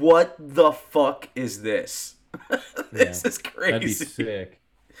like, "What the fuck is this? This Yeah. is That'd be crazy." sick.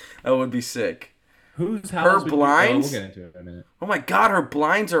 That would be sick. Whose house? Her would you- blinds? we'll get into it in a minute. Oh my god, her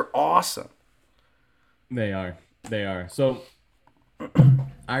blinds are awesome. They are. They are. So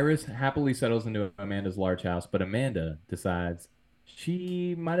Iris happily settles into Amanda's large house, but Amanda decides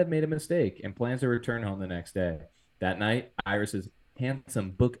she might have made a mistake and plans to return home the next day. That night, Iris's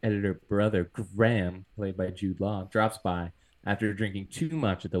handsome book editor brother, Graham, played by Jude Law, drops by after drinking too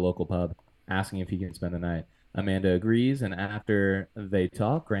much at the local pub, asking if he can spend the night. Amanda agrees, and after they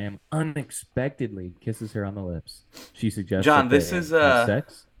talk, Graham unexpectedly kisses her on the lips. She suggests John, that this they is, have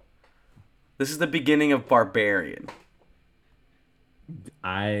sex. This is the beginning of Barbarian.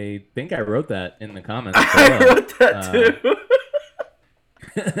 I think I wrote that in the comments. I wrote that too.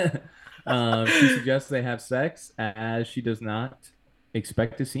 She suggests they have sex as she does not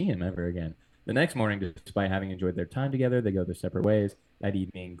expect to see him ever again. The next morning, despite having enjoyed their time together, they go their separate ways. That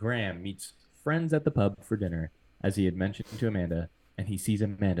evening, Graham meets friends at the pub for dinner, as he had mentioned to Amanda, and he sees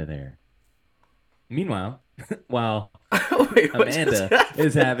Amanda there. Meanwhile, while Wait, what just Amanda happened?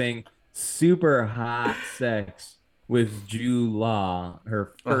 is having super hot sex with Jude Law,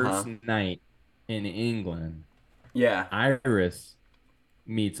 her first night in England, Yeah, Iris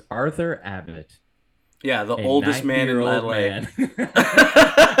meets Arthur Abbott, yeah, the a oldest man in 90-year-old LA. man.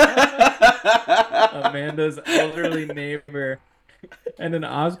 Amanda's elderly neighbor and an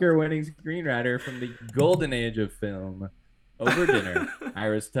Oscar-winning screenwriter from the golden age of film. Over dinner,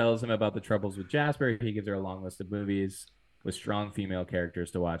 Iris tells him about the troubles with Jasper. He gives her a long list of movies with strong female characters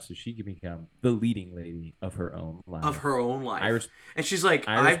to watch so she can become the leading lady of her own life. Of her own life. Iris- And she's like,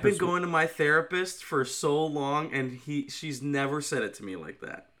 Iris "I've been persu- going to my therapist for so long, and she's never said it to me like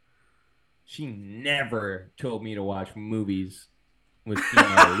that." She never told me to watch movies with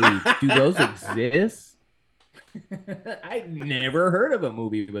female leads. Do those exist? I never heard of a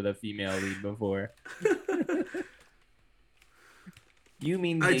movie with a female lead before. You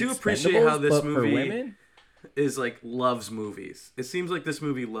mean I The do appreciate how Expendables, this but for movie women? is like loves movies. It seems like this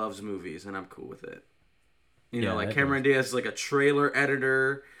movie loves movies, and I'm cool with it. You know, Yeah, like that Cameron Diaz is like a trailer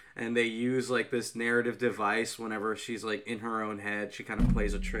editor, and they use like this narrative device whenever she's like in her own head. She kind of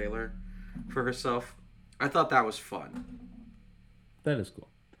plays a trailer for herself. I thought that was fun. That is cool.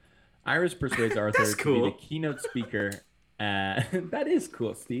 Iris persuades Arthur That's to be cool. the keynote speaker at that is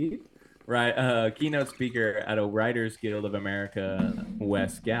cool, Steve. Right, keynote speaker at a Writers Guild of America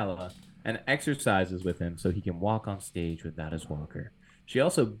West gala and exercises with him so he can walk on stage without his walker. She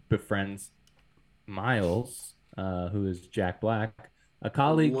also befriends Miles, who is Jack Black, a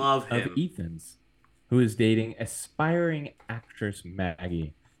colleague Love of him. Ethan's, who is dating aspiring actress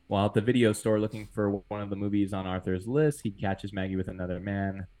Maggie. While at the video store looking for one of the movies on Arthur's list, he catches Maggie with another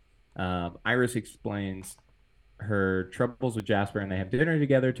man. Iris explains her troubles with Jasper, and they have dinner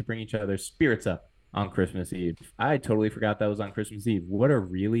together to bring each other's spirits up on Christmas Eve. I totally forgot that was on Christmas Eve. What a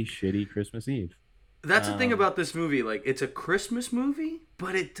really shitty Christmas Eve. That's the thing about this movie. Like, it's a Christmas movie,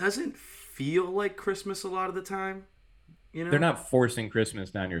 but it doesn't feel like Christmas a lot of the time. You know? They're not forcing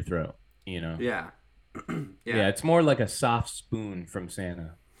Christmas down your throat, Yeah. Yeah, it's more like a soft spoon from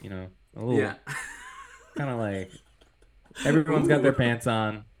Santa, a little Yeah. kind of like everyone's got their pants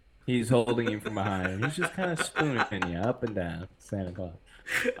on. He's holding you from behind. He's just kind of spooning you up and down, Santa Claus.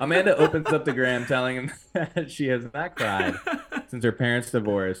 Amanda opens up to Graham, telling him that she has not cried since her parents'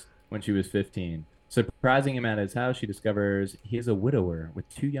 divorce when she was 15. Surprising him at his house, she discovers he is a widower with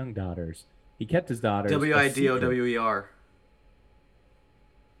 2 young daughters. He kept his daughters a secret. Widower.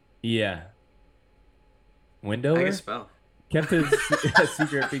 Yeah. I can Widower? spell. Kept his a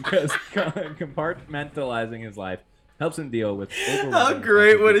secret because compartmentalizing his life helps him deal with How overwhelming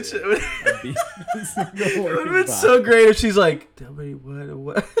great would it? responsibility of being a single It would have working been father. so great if she's like,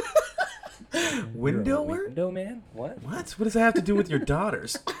 what? Windower? Window man? What? What? What does that have to do with your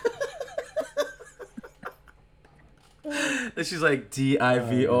daughters? And she's like,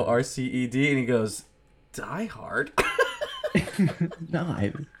 Divorced, and he goes, Die Hard? No,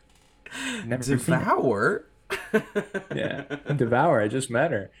 I never seen it. Devour? Yeah, Devour. I just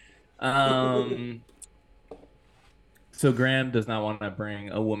met her. So Graham does not want to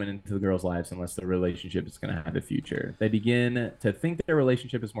bring a woman into the girls' lives unless the relationship is going to have a future. They begin to think their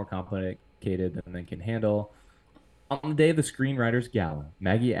relationship is more complicated than they can handle. On the day of the screenwriters' gala,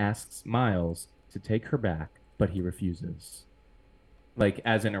 Maggie asks Miles to take her back, but he refuses. Like,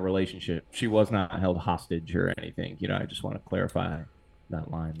 as in a relationship, she was not held hostage or anything. I just want to clarify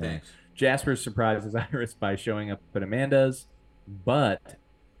that line there. Thanks. Jasper surprises Iris by showing up at Amanda's, but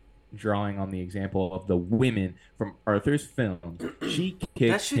drawing on the example of the women from Arthur's films, she That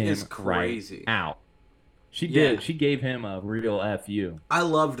kicked shit him is crazy. right out. She Yeah. did. She gave him a real fu. I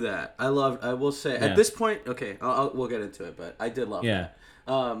loved that. I will say, Yeah. at this point, okay, we'll get into it, but I did love Yeah,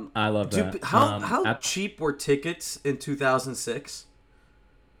 that. I love Dude, that. how cheap were tickets in 2006?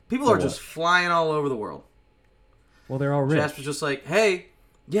 People For are just what? flying all over the world. Well, they're all rich. Jasper's just like, hey,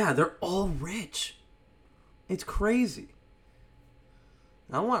 yeah, they're all rich. It's crazy.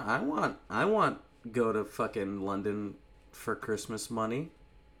 I want go to fucking London for Christmas money.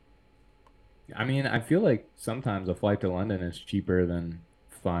 I mean, I feel like sometimes a flight to London is cheaper than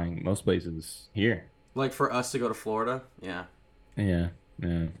flying most places here. Like for us to go to Florida, yeah. Yeah,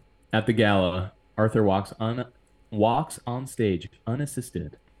 yeah. At the gala, Arthur walks on stage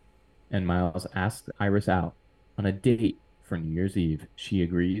unassisted, and Miles asks Iris out on a date for New Year's Eve. She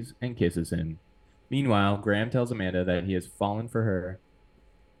agrees and kisses him. Meanwhile, Graham tells Amanda that he has fallen for her,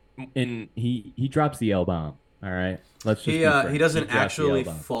 and he drops the L bomb. All right, let's just He be frank. he doesn't drops the actually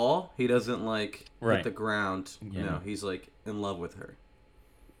L-bomb. fall. He doesn't like hit Right. the ground. Yeah. No, he's like in love with her.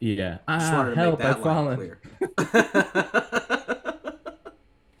 Yeah. Just wanted to make Help! that I've line fallen. clear.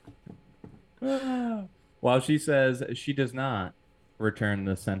 While she says she does not return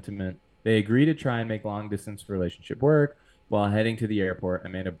the sentiment, they agree to try and make long distance relationship work. While heading to the airport,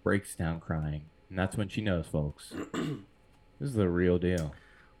 Amanda breaks down crying, and that's when she knows, folks. This is the real deal.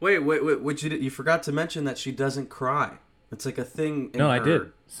 Wait! What you forgot to mention that she doesn't cry. It's like a thing. In No, I her-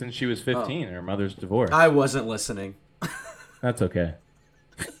 did. Since she was 15, her mother's divorced. I wasn't listening. That's okay.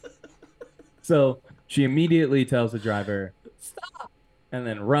 So she immediately tells the driver, stop, and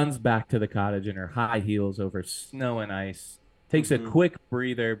then runs back to the cottage in her high heels over snow and ice. Takes a quick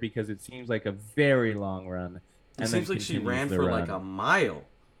breather because it seems like a very long run. It And seems then like she continues ran the for run, like a mile.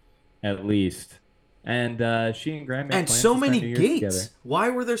 at least. And she and Graham make And plans so to spend many New Year's gates. together Why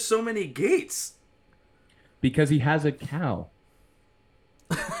were there so many gates? because he has a cow.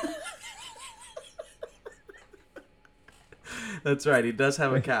 That's right. He does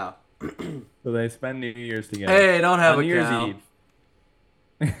have a cow. So they spend New Year's together. Hey, don't have On a New cow. Year's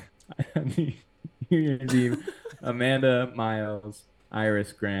Eve. On New Year's Eve, Amanda, Miles,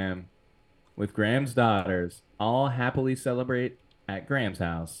 Iris, Graham, with Graham's daughters, all happily celebrate at Graham's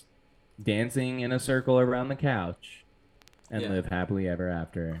house, dancing in a circle around the couch, and Yeah. live happily ever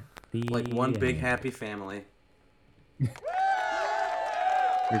after. The Like one big end. happy family. You're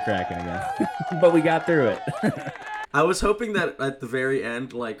cracking again, but we got through it. I was hoping that at the very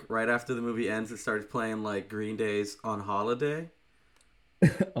end, like right after the movie ends, it starts playing like Green Day's "On Holiday."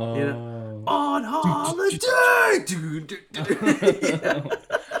 Oh. You know? On holiday. Yeah.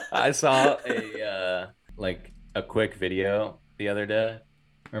 I saw a quick video the other day,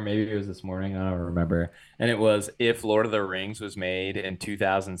 or maybe it was this morning. I don't remember. And it was if Lord of the Rings was made in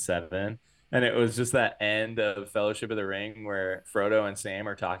 2007, and it was just that end of Fellowship of the Ring where Frodo and Sam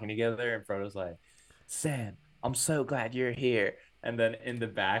are talking together, and Frodo's like, "Sam, I'm so glad you're here." And then in the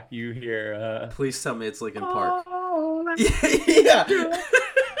back, you hear, Please tell me it's Linkin Park. "Oh, Yeah.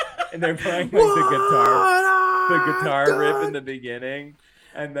 and they're playing like the guitar riff in the beginning,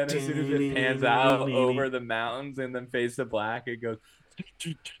 and then as soon as it pans out over the mountains and then fades to black, it goes.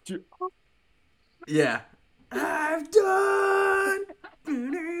 Yeah. I've done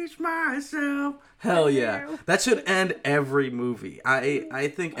finish myself. Hell yeah. That should end every movie. I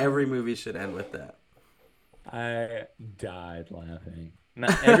think every movie should end with that. I died laughing.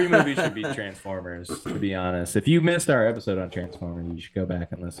 Not every movie should be Transformers, to be honest. If you missed our episode on Transformers, you should go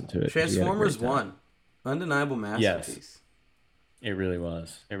back and listen to it. 'cause we had a Transformers great time. 1. Undeniable Yes, masterpiece. it really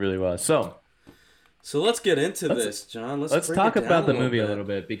was. It really was. So So let's get into let's this, John. Let's let's break it talk down about a the little movie a bit. little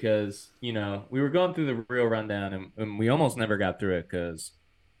bit because we were going through the real rundown and we almost never got through it because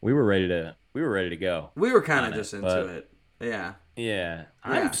we were ready to go We were kind on of it. just into But it. Yeah. yeah,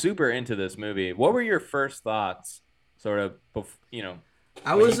 I'm Yeah. super into this movie. What were your first thoughts, sort of,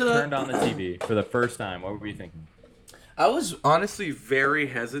 I when you was turned on the TV for the first time? What were you thinking? I was honestly very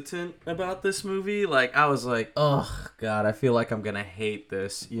hesitant about this movie. Like I was like, "Oh god, I feel like I'm going to hate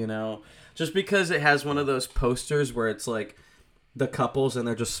this," you know? Just because it has one of those posters where it's like the couples and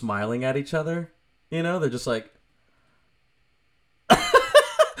they're just smiling at each other. You know? They're just like,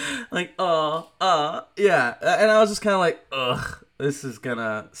 "Oh, yeah." And I was just kind of like, "Ugh, this is going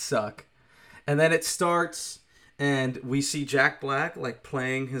to suck." And then it starts and we see Jack Black like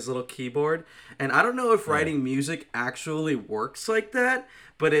playing his little keyboard. And I don't know if Yeah, writing music actually works like that,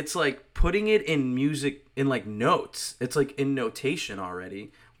 but it's like putting it in music in like notes. It's like in notation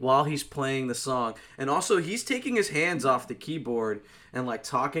already while he's playing the song. And also he's taking his hands off the keyboard and like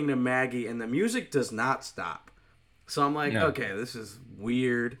talking to Maggie and the music does not stop. So I'm like, no. okay, this is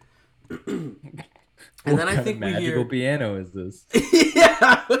weird. And What then I kind of think we magical hear piano is this?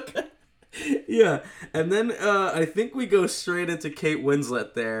 yeah. Yeah, and then I think we go straight into Kate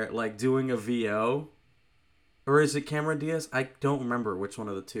Winslet there, like doing a VO, or is it Cameron Diaz? I don't remember which one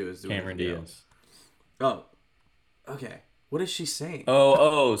of the two is doing Cameron the VO. Diaz. Oh, okay. What is she saying?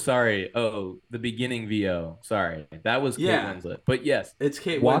 Sorry. Oh, the beginning VO. Sorry, that was Kate Yeah, Winslet. But yes, it's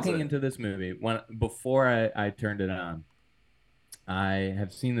Kate walking Winslet. into this movie before I turned it on, I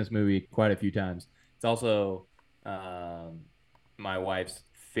have seen this movie quite a few times. It's also um, my wife's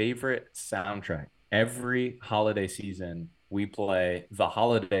favorite soundtrack. Every holiday season, we play the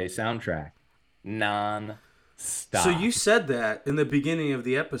holiday soundtrack So you non-stop. said that in the beginning of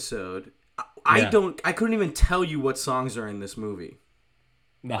the episode. I Yeah, don't. I couldn't even tell you what songs are in this movie.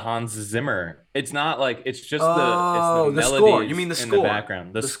 the Hans Zimmer. It's not like it's the Oh, the score. You melodies mean the in the score?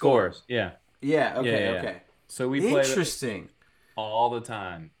 background, the The score. scores. Yeah, Yeah. yeah, Okay. yeah, yeah. Okay. So we play it Interesting. all the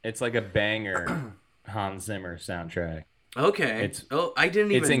time. It's like a banger Hans Zimmer soundtrack. Okay. It's Oh, I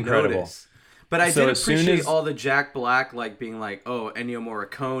didn't it's even incredible. notice. But I So did as soon appreciate as all the Jack Black like being like, oh, Ennio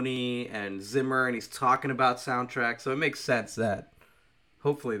Morricone and Zimmer, and he's talking about soundtracks. So it makes sense that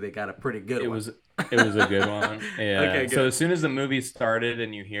hopefully they got a pretty good it one. was it was a good one. Okay, Yeah. So good. as soon as the movie started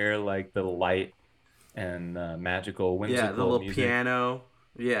and you hear like the light and magical, Yeah, the whimsical little music, piano.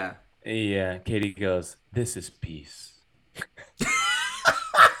 Yeah. yeah, Katie goes, "This is peace."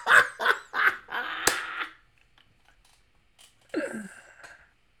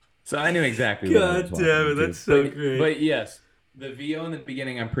 So I knew exactly what I was God walking damn it, that's into. so But great. yes, the VO in the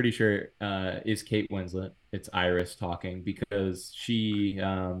beginning, I'm pretty sure is Kate Winslet. It's Iris talking because she,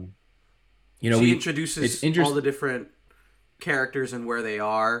 She it's introduces all the interesting. different characters and where they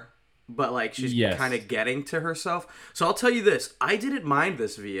are, but like she's kind Yes. of getting to herself. So I'll tell you this, I didn't mind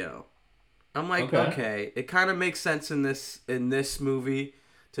this VO. I'm like, Okay. okay, it kind of makes sense in this movie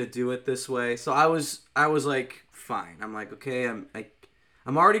to do it this way. So I was like, fine. I'm like, okay,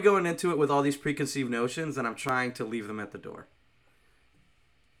 I'm already going into it with all these preconceived notions, and I'm trying to leave them at the door.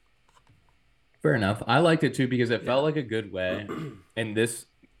 Fair enough. I liked it too because it Yeah, felt like a good way in this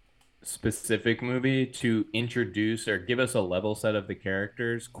specific movie to introduce or give us a level set of the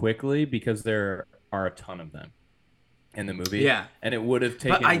characters quickly because there are a ton of them in the movie yeah. and it would have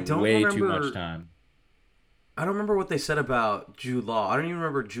But I taken don't way too much remember. time. I don't remember what they said about Jude Law. I don't even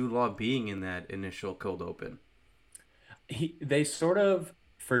remember Jude Law being in that initial cold open. They sort of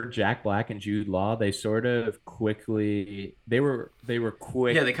for Jack Black and Jude Law, they sort of quickly they were Yeah,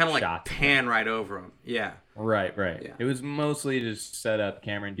 quick they kind of like shots of them. pan right over him. Yeah, Right, right. yeah, It was mostly to set up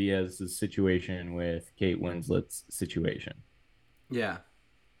Cameron Diaz's situation with Kate Winslet's situation. yeah,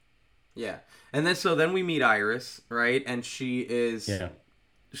 yeah. And then we meet Iris, right? And she is Yeah.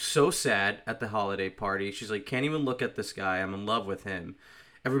 so sad at the holiday party. She's like, can't even look at this guy. I'm in love with him.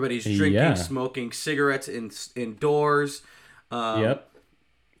 Everybody's drinking, Yeah. smoking cigarettes indoors. Um, Yep.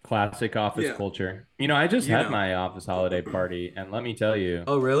 Classic office yeah, culture. I just you had know. my office holiday party, and let me tell you,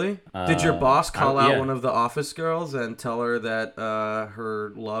 Oh, really? Did your boss call out yeah, one of the office girls and tell her that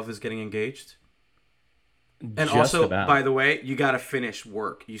her love is getting engaged? And just also, by about. the way, you got to finish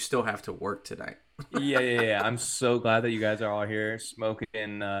work. You still have to work tonight. Yeah, yeah, yeah. I'm so glad that you guys are all here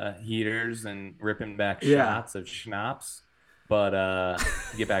smoking heaters and ripping back Yeah. shots of schnapps, but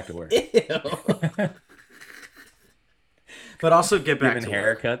get back to work. Ew. But also get back Giving to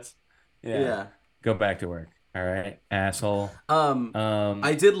work. haircuts. Yeah, Yeah. go back to work. All right, asshole. Um, Um,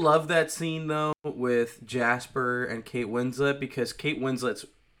 I did love that scene though with Jasper and Kate Winslet because Kate Winslet's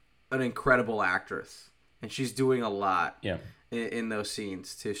an incredible actress. and she's doing a lot Yeah. in those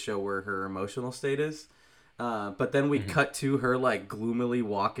scenes to show where her emotional state is. But then we Hmm. cut to her like gloomily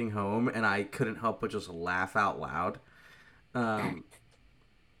walking home, and I couldn't help but just laugh out loud. Um,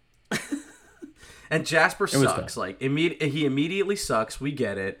 and Jasper It was tough. sucks. Like he immediately sucks. We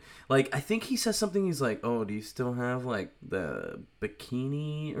get it. Like I think he says something. He's like, "Oh, do you still have like the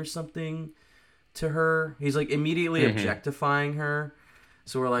bikini or something?" To her, he's like immediately Hmm. objectifying her.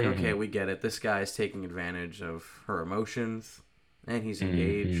 So we're like, okay, Hmm. we get it. This guy's taking advantage of her emotions, and he's Hmm.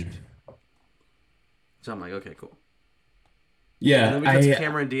 engaged. So I'm like, okay, cool. And Yeah, then we cut to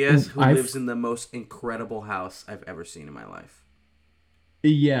Cameron Diaz, who I, lives in the most incredible house I've ever seen in my life.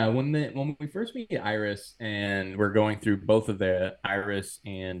 yeah. When we first meet Iris and we're going through both of the Iris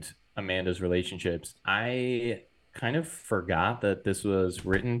and Amanda's relationships, I kind of forgot that this was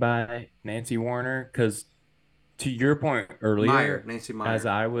written by Nancy Warner because to your point Meyer, earlier, Nancy as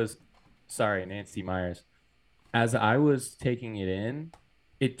Meyer. I was, sorry, Nancy Myers, as I was taking it in,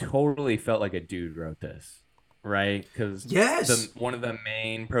 it totally felt like a dude wrote this, right? Because the Yes. one of the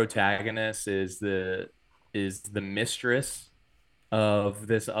main protagonists is the mistress of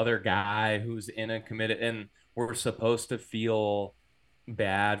this other guy who's in a committed, and we're supposed to feel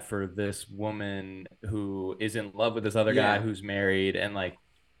bad for this woman who is in love with this other guy Yeah. who's married, and like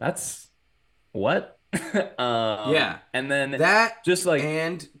that's what Yeah. and then That just like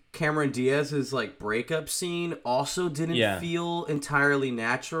and Cameron Diaz's like breakup scene also didn't yeah, feel entirely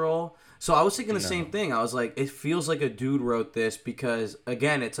natural. So I was thinking the same no, thing. I was like, it feels like a dude wrote this because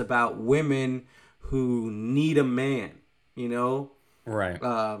again, it's about women who need a man, you know? right.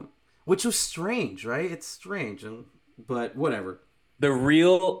 Which was strange, right? It's strange, but whatever. The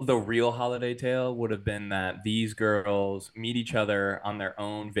real holiday tale would have been that these girls meet each other on their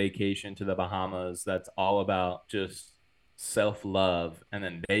own vacation to the Bahamas. That's all about just self-love, and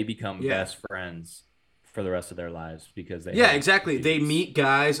then they become Yeah. best friends for the rest of their lives because they Yeah, have exactly. They dudes. meet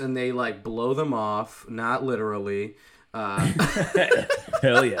guys and they like blow them off, not literally. Uh,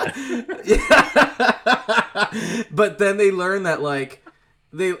 Hell yeah. yeah. But then they learn that like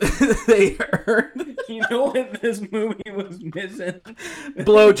they they earn You know what this movie was missing? This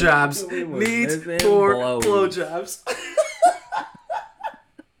blowjobs movie was needs missing for blows. blowjobs.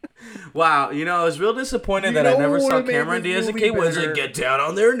 Wow, I was real disappointed You that I know never what would saw have made Cameron this Diaz and movie Kate Winslet better? get down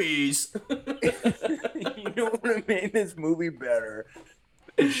on their knees. You know what would have made this movie better?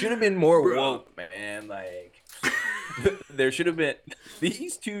 It should have been more Bro. woke, man. Like there should have been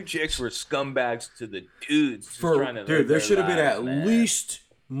these two chicks were scumbags to the dudes just For trying to dude, live there their should have been lives, at man. least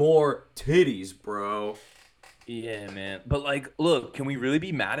more titties, bro. Yeah, man. But like, look, can we really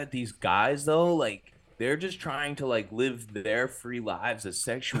be mad at these guys though? Like they're just trying to like live their free lives as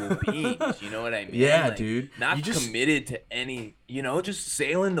sexual beings. You know what I mean? Yeah, Like dude. You not just committed to any, just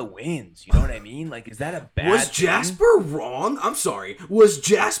sailing the winds. You know what I mean? Like, is that a was bad thing? Jasper wrong? I'm sorry. Was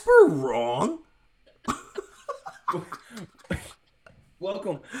Jasper wrong?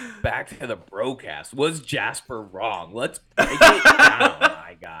 Welcome back to the broadcast. Was Jasper wrong? Let's break it down,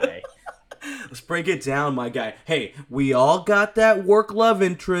 my guy. Let's break it down, my guy. Hey, we all got that work love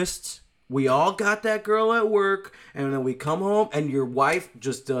interest. We all got that girl at work, and then we come home, and your wife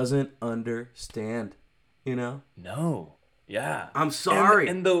just doesn't understand. You know? No. Yeah. I'm And sorry.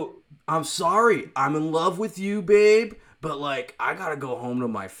 and the I'm sorry. I'm in love with you, babe, but like, I gotta go home to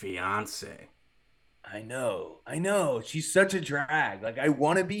my fiance. I know. I know. She's such a drag. Like I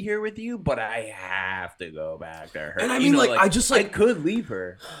want to be here with you, but I have to go back to her. And I mean, like, I Like just I like, could leave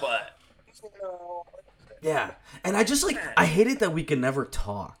her, but you know, yeah. And I just like, I hate it that we can never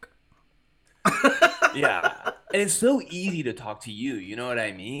talk. yeah. And it's so easy to talk to you. You know what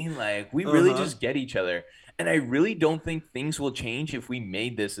I mean? Like, we Uh really huh. just get each other. And I really don't think things will change if we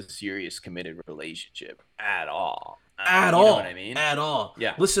made this a serious, committed relationship at all. At You know what I all. mean? At all.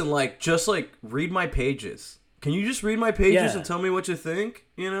 Yeah. Listen, like, just like read my pages. Can you just read my pages and Yeah. tell me what you think?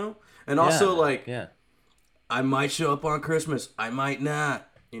 And also, Yeah. like, Yeah. I might show up on Christmas. I might not.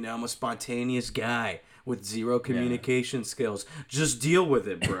 I'm a spontaneous guy with zero Yeah. communication skills. Just deal with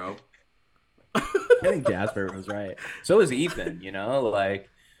it, bro. I think Jasper was right. So is Ethan, like,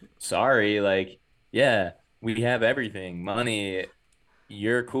 sorry, like, yeah, we have everything. Money,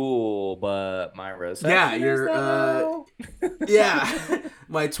 you're cool, but my Yeah, receptionist, you're, though. yeah.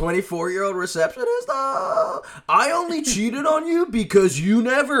 My 24-year-old receptionist? I only cheated on you because you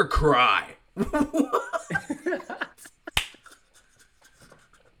never cry.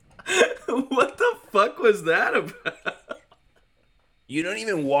 What the fuck was that about? You don't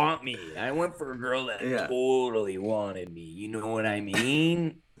even want me. I went for a girl that Yeah. totally wanted me. You know what I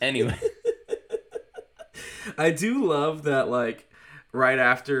mean? Anyway, I do love that, like, right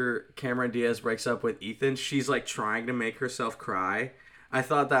after Cameron Diaz breaks up with Ethan, she's like trying to make herself cry. I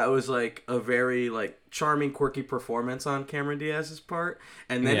thought that was like a very like charming, quirky performance on Cameron Diaz's part.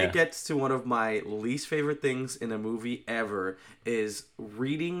 And then it Yeah. gets to one of my least favorite things in a movie ever is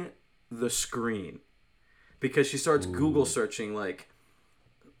reading the screen because she starts Google Ooh. searching like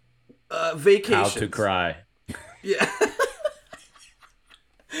How to vacations. cry. Yeah.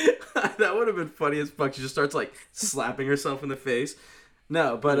 That would have been funny as fuck. She just starts like slapping herself in the face.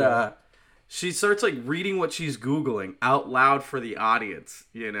 No, but Yeah. she starts like reading what she's googling out loud for the audience,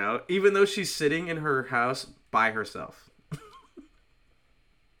 you know, even though she's sitting in her house by herself.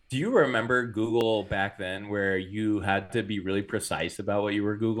 Do you remember Google back then where you had to be really precise about what you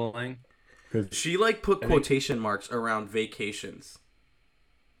were Googling? Because She like put I think quotation marks around vacations.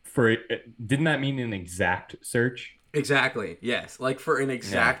 for didn't that mean an exact search? Exactly. Yes. Like for an Yeah.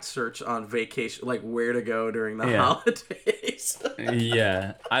 exact search on vacation, like where to go during the Yeah. holidays.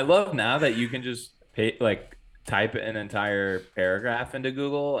 Yeah. I love now that you can just type an entire paragraph into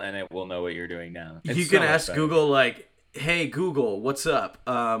Google and it will know what you're doing now. You It's can so much ask better. Google like, "Hey Google, what's up?"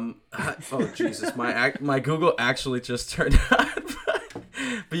 Oh Jesus, my Google actually just turned on.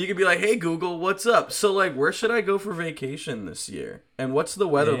 But you could be like, "Hey Google, what's up?" So like, where should I go for vacation this year? And what's the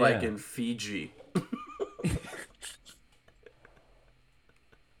weather like Yeah. in Fiji?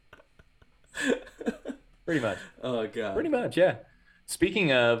 Pretty much. Oh God. Pretty much, yeah.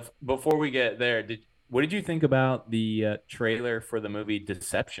 Speaking of, before we get there, what did you think about the trailer for the movie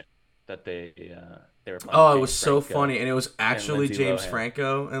Deception that they were playing Oh, it was James so Franco funny, and it was and actually Lindsay James Lohan?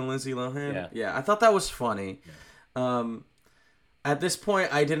 Franco and Lindsay Lohan. Yeah. Yeah, I thought that was funny. Yeah. Um, at this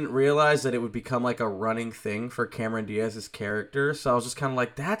point, I didn't realize that it would become like a running thing for Cameron Diaz's character, so I was just kind of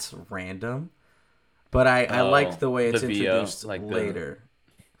like, "That's random." But I liked Oh, the way the it's VO, introduced like the later.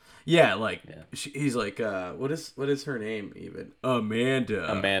 Yeah, like yeah, he's like, what is her name even?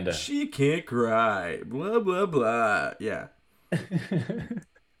 Amanda. Amanda. She can't cry. Blah blah blah. Yeah, Why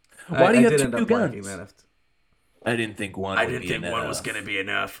do I you have did end two up liking guns? that. I didn't think one I would didn't be think one was gonna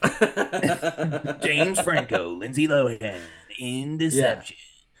enough. be enough. James Franco, Lindsay Lohan in Yeah, Deception.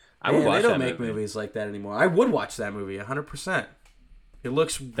 I would man, they watch don't that make movie. movies like that anymore. I would watch that movie 100%. It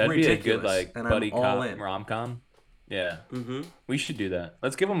looks That'd be a good ridiculous, like and I'm buddy all cop in. rom com. Yeah, Hmm. we should do that.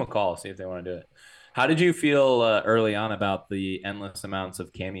 Let's give them a call, see if they want to do it. How did you feel early on about the endless amounts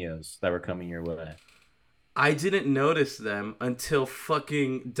of cameos that were coming your way I didn't notice them until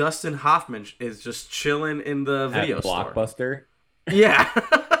fucking Dustin Hoffman is just chilling in the at video store. Blockbuster? Yeah.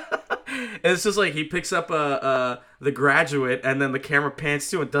 It's just like he picks up the graduate and then the camera pans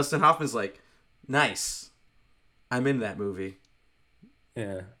to and Dustin Hoffman's like, "Nice. I'm in that movie."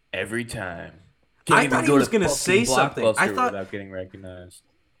 Yeah, every time. Can't I even thought he go was to gonna fucking say something. I Blockbuster thought without getting recognized.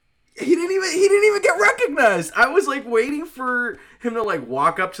 he didn't even get recognized. I was like waiting for him to like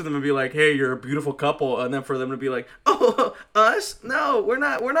walk up to them and be like, "Hey, you're a beautiful couple," and then for them to be like, "Oh, us? No, we're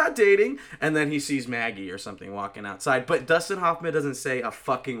not dating." And then he sees Maggie or something walking outside, but Dustin Hoffman doesn't say a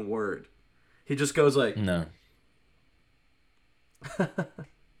fucking word. He just goes like, No.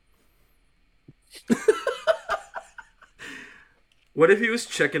 "What if he was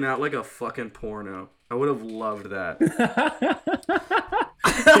checking out like a fucking porno?" I would have loved that.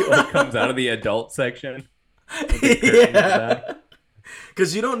 He like comes out of the adult section with the curtain in the back. Yeah,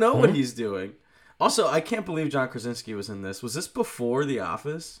 because you don't know what Huh? he's doing. Also, I can't believe John Krasinski was in this. Was this before The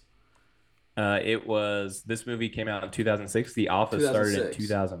Office? This movie came out in 2006. The Office started in 2006.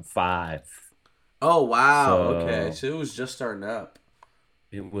 2005. Oh wow. Okay, So so it was just starting up.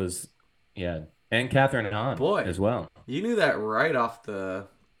 it was, yeah. And Catherine Hahn Boy, as well. you knew that right off the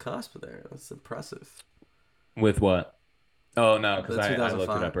cusp there. That's impressive. With what? Oh, no, because The I looked it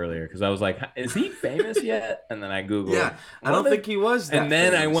 2005. up earlier because I was like, is he famous yet? And then I Googled, Yeah, I don't think he was that and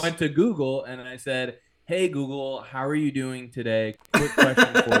then I famous. went to Google and I said, hey, Google, how are you doing today? Quick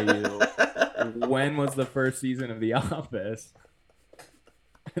question for you. When was the first season of The Office?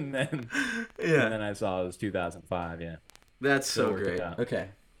 And then Yeah, I saw it was 2005. Yeah. that's So so it worked great. out. Okay.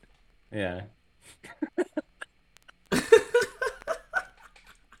 Yeah.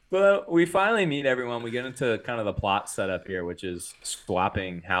 Well, we finally meet everyone. We get into kind of the plot setup here, which is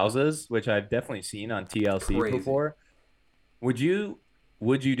swapping houses, which I've definitely seen on TLC Crazy. before. Would you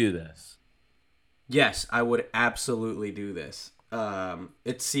do this? Yes, I would absolutely do this.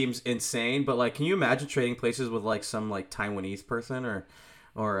 It seems insane, but like, can you imagine trading places with like some like Taiwanese person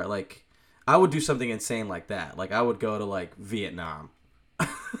or like, I would do something insane like that. Like, I would go to like Vietnam.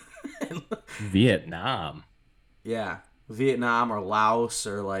 Vietnam. Yeah, Vietnam or Laos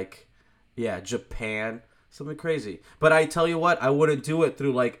or like, yeah, Japan. Something crazy. But I tell you what, I wouldn't do it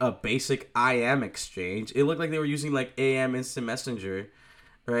through like a basic IM exchange. It looked like they were using like AM Instant Messenger,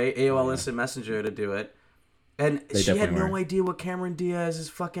 right? Oh AOL yeah, Instant Messenger to do it. And they she had definitely no were. idea what Cameron Diaz's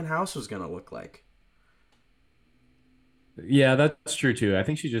fucking house was gonna look like. Yeah, that's true too. I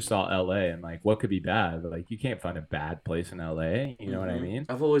think she just saw LA and like what could be bad? Like you can't find a bad place in LA, you know what I mean?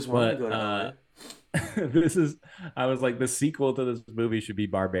 I've always wanted to But go to LA. this is I was like the sequel to this movie should be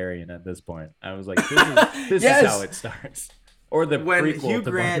Barbarian at this point. I was like this is how Yes! it starts. Or the When Hugh prequel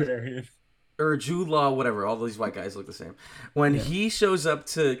to Grant Barbarian. or Jude Law, whatever, all these white guys look the same. When Yeah. he shows up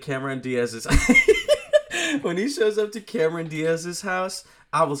to Cameron Diaz's when he shows up to Cameron Diaz's house,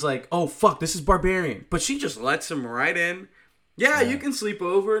 I was like, "Oh fuck, this is Barbarian." But she just lets him right in. Yeah, you Yeah. can sleep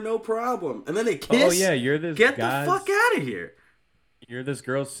over, no problem. And then they Oh kiss. yeah, you're this Get the guy's fuck out of here. you're this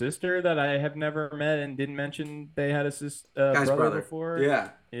girl's sister that I have never met and didn't mention they had a Guy's brother brother. before. Yeah.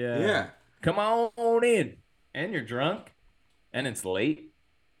 Yeah. Yeah. Come on in. And you're drunk and it's late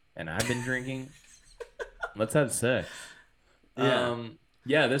and I've been drinking. Let's have sex. Yeah.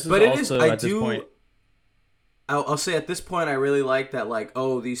 Yeah, this is But it is also I at this do point. I'll say at this point I really like that, like,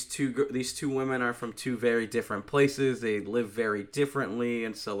 oh, these two women are from two very different places. They live very differently,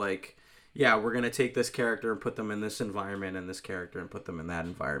 and so like, yeah, we're gonna take this character and put them in this environment, and this character and put them in that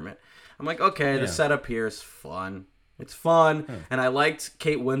environment. I'm like, okay, the Yeah. setup here is fun. It's fun, Huh. and I liked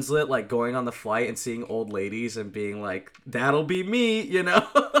Kate Winslet like going on the flight and seeing old ladies and being like, "That'll be me," you know.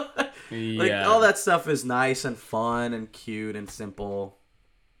 Like Yeah. all that stuff is nice and fun and cute and simple.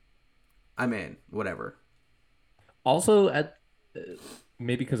 I'm in. Whatever. Also, at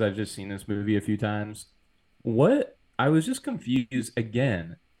maybe because I've just seen this movie a few times, what I was just confused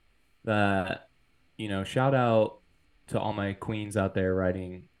again that shout out to all my queens out there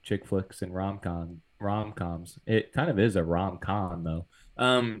writing chick flicks and rom coms. It kind of is a rom com though.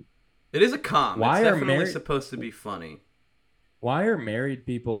 Um, It is a com. It's why are definitely married supposed to be funny. why are married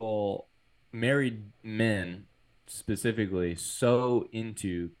men specifically so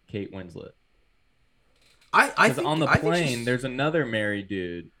into Kate Winslet? I Because think on the I think plane, she's. there's another married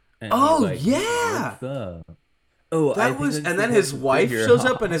dude, and he's Oh like, yeah, "What's up?" Oh, I that think was. that's And the then his best wife figure. shows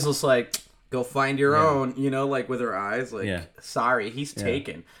up and is just like, "Go find your Yeah, own," you know, like with her eyes, like, yeah, "Sorry, he's yeah.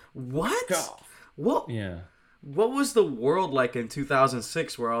 taken." What? Go. What? Yeah. What was the world like in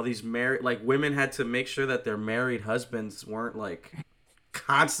 2006, where all these married, like, women had to make sure that their married husbands weren't like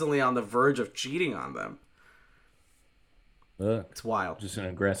constantly on the verge of cheating on them? Look, It's wild. just an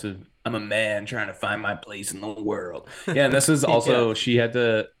aggressive. I'm a man trying to find my place in the world. Yeah, and this is Yeah. also she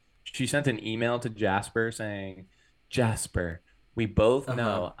sent an email to Jasper saying, Jasper, we both Uh huh.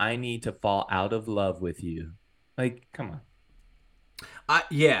 know I need to fall out of love with you. Like, come on,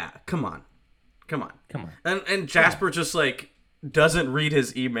 Yeah. Come on. Come on. come on. And Yeah. Jasper just like doesn't read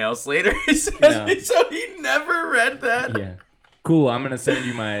his emails later. He says No. so he never read that. Yeah. Cool. I'm gonna send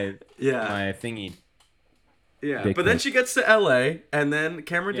you my Yeah, thingy. yeah. Dick But then pic. she gets to L.A. and then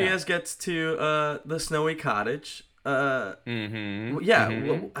Cameron Yeah. Diaz gets to the snowy cottage. Mm-hmm. Yeah.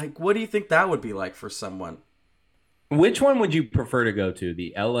 Mm-hmm. What do you think that would be like for someone? Which one would you prefer to go to,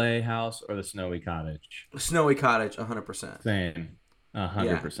 the LA house or the snowy cottage? Snowy cottage, 100%. Same. A hundred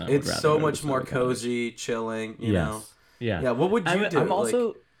Yeah, percent would it's rather so go to the much more snowy cottage. cozy, chilling. You know. Yes. Yeah. Yeah. What would you do? I'm Like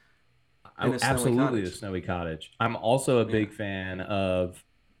also in a snowy absolutely the cottage? snowy cottage. I'm also a Yeah. big fan of,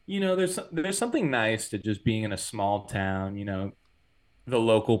 there's something nice to just being in a small town, the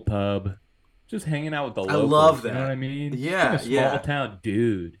local pub, just hanging out with the I love locals. You know what I that. mean? Just being a Yeah. small Yeah. town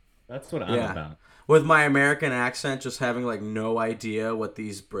dude. That's what I'm Yeah. about. With my American accent, just having like no idea what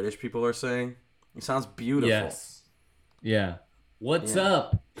these British people are saying. It sounds beautiful. Yes. Yeah. What's Yeah.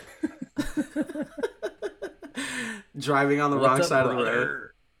 up? Driving on the What's wrong up, side of the road.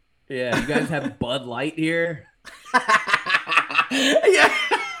 brother? Yeah, you guys have Bud Light here? Yeah.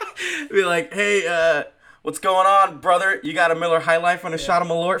 Be like, hey, what's going on, brother? You got a Miller High Life and a shot of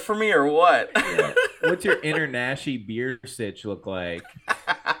Malort for me, or what? Yeah. What's your international beer sitch look like?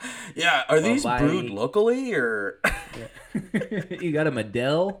 Yeah, are Bud these brewed Light. locally or You got a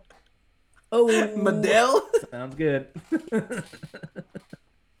Medell? Oh, Medell? sounds good.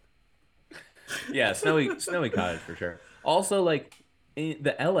 Yeah, snowy cottage for sure. Also, like in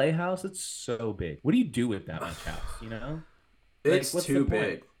the LA house, it's so big. What do you do with that much house? Like, It's what's the too point?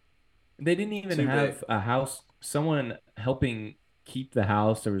 big. They didn't even Too big. have a house, someone helping keep the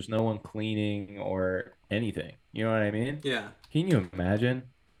house. There was no one cleaning or anything. You know what I mean? Yeah. Can you imagine?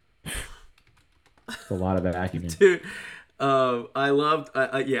 It's a lot of acumen. Dude, I loved,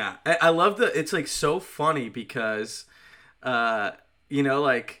 yeah, I love the. It's like so funny because,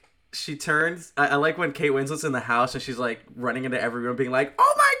 like she turns. I like when Kate Winslet's in the house and she's like running into every room, being like,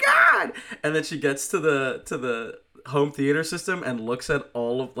 "Oh my god. And then she gets to the home theater system and looks at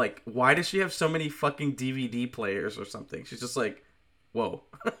all of, like, why does she have so many fucking DVD players or something? She's just like, whoa.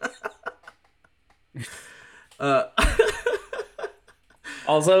 uh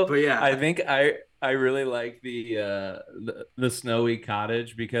Also, But yeah. I think I really like the snowy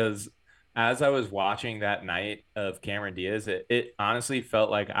cottage because as I was watching that night of Cameron Diaz, it honestly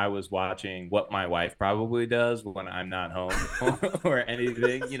felt like I was watching what my wife probably does when I'm not home or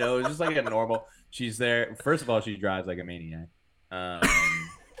anything. You know, it's just like a normal. She's there. First of all, she drives like a maniac. Um,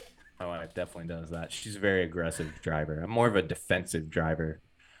 my wife definitely does that. She's a very aggressive driver. I'm more of a defensive driver.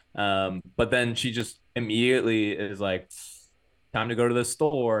 But then she just immediately is like, time to go to the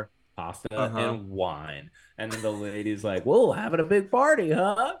store, pasta Uh-huh. and wine. And then the lady's like, whoa, having a big party,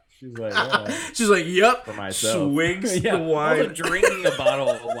 huh? She's like, yeah, She's like, yep. for myself. Swigs the Yeah. Also, wine. drinking a bottle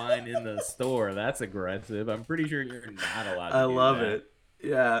of wine in the store, that's aggressive. I'm pretty sure you're not allowed I to do love that. it.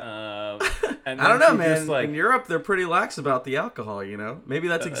 Yeah. And I don't then know, she just man. In like, Europe, they're pretty lax about the alcohol, you know? Maybe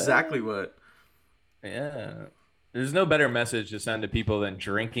that's uh, exactly what. yeah. There's no better message to send to people than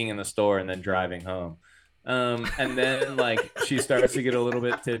drinking in the store and then driving home. And then like she starts to get a little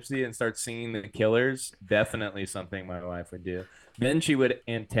bit tipsy and starts singing the Killers. Definitely something my wife would do. Then she would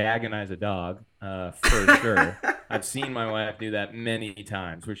antagonize a dog, for sure. I've seen my wife do that many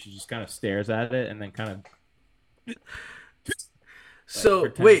times, where she just kind of stares at it and then kind of like So,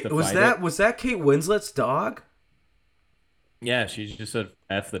 pretends to wait, was fight it. that Kate Winslet's dog? Yeah, she just said,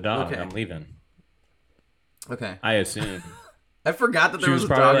 "F the dog, Okay. I'm leaving." Okay. I assume I forgot that she there was was a dog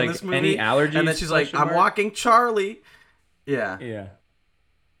probably in like, this "Any movie. And then allergies?" she's like, Question I'm mark. walking Charlie. Yeah. Yeah,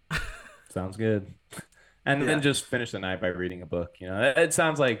 sounds good. And then Yeah. just finish the night by reading a book. You know, it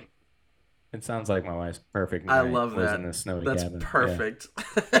sounds like my wife's perfect I night love was in that. this snowy That's cabin. Yeah, perfect.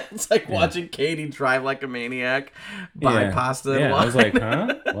 It's like yeah, watching Katie drive like a maniac, buy yeah, pasta and yeah. I was like,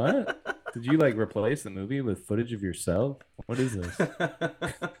 huh? wine. What? Did you like replace the movie with footage of yourself? What is this?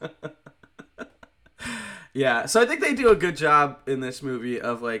 Yeah, so I think they do a good job in this movie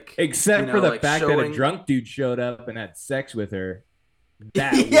of, like, Except for the like fact that a showing. drunk dude showed up and had sex with her.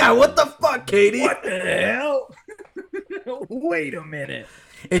 That Yeah, what the was fuck, Katie? what the hell? Wait a minute.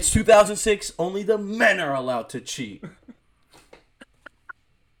 It's 2006. Only the men are allowed to cheat.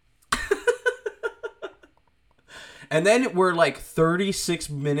 And then we're like 36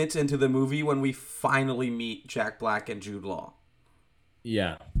 minutes into the movie when we finally meet Jack Black and Jude Law.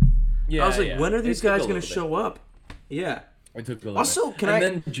 Yeah, I yeah, was like, yeah. when are It these took a guys going to little bit. show up? Yeah. It took a little bit. Also, can And I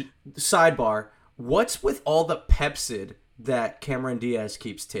then sidebar? What's with all the Pepsid that Cameron Diaz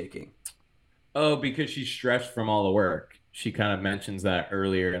keeps taking? oh, because she's stressed from all the work. She kind of mentions that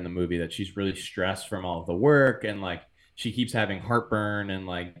earlier in the movie that she's really stressed from all of the work and like she keeps having heartburn and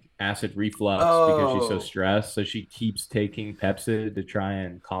like acid reflux because she's so Oh, stressed. So she keeps taking Pepsid to try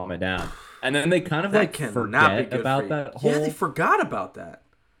and calm it down. And then they kind of that like cannot be forget good for about you. that Yeah, they whole forgot about that.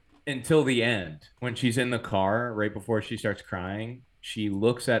 until the end when she's in the car right before she starts crying. She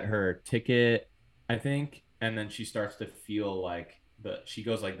looks at her ticket, I think, and then she starts to feel like she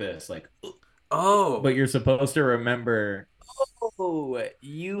goes like this, like, Oh, but you're supposed to remember, oh,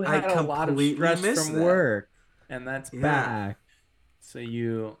 you I had a lot of completely stress missed from that. work, and that's Yeah. back. So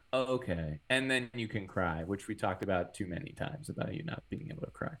you, oh, okay. And then you can cry, which we talked about too many times about you not being able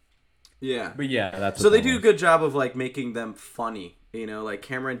to cry. Yeah. But yeah, that's So what they that do a was. good job of, like, making them funny. Like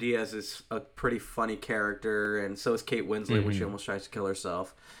Cameron Diaz is a pretty funny character, and so is Kate Winslet when she Hmm. almost tries to kill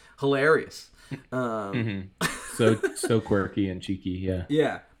herself. Hilarious. Um, Hmm. So quirky and cheeky. Yeah,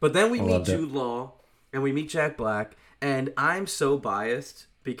 yeah, but then we I meet loved it. Jude Law, and we meet Jack Black, and I'm so biased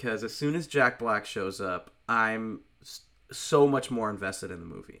because as soon as Jack Black shows up, I'm so much more invested in the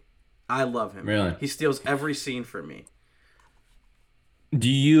movie. I love him. Really. He steals every scene for me. Do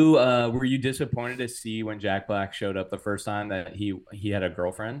you were you disappointed to see when Jack Black showed up the first time that he had a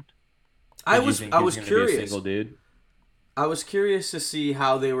girlfriend? I Did you was think I he was was going to be a curious. single dude? I was curious to see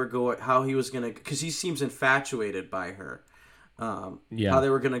how they were going, how he was gonna, because he seems infatuated by her. How Yeah. they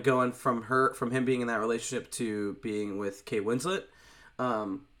were gonna go in from him being in that relationship to being with Kate Winslet.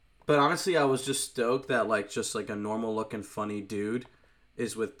 Um, but honestly, I was just stoked that, like, just like a normal looking funny dude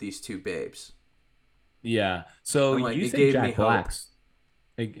is with these two babes. Yeah. So I'm like, you it think gave me Jack hope. Black's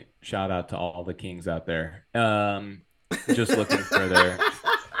shout out to all the kings out there. Just looking for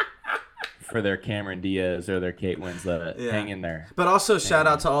their Cameron Diaz or their Kate Winslet. Yeah, Hang in there. but also Hang shout in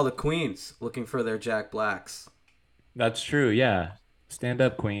out there. to all the queens looking for their Jack Blacks. That's true. Yeah. Stand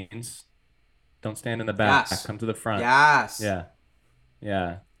up, queens. Don't stand in the back. Yes, Come to the front. yes. Yeah.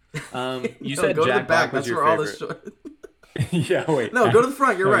 Yeah. You No, said go to the Jack back. Black was That's your where all this. favorite. Yeah, wait. No, go to the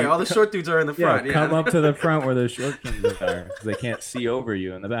front. You're No, right. you All the short dudes are in the yeah, front. come Yeah. up to the front where the short kings are, because they can't see over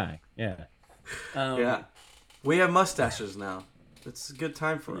you in the back. Yeah. Yeah. Um. We have mustaches now. It's a good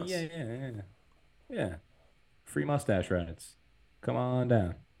time for Yeah, us. yeah, yeah, yeah. Free mustache rides. Come on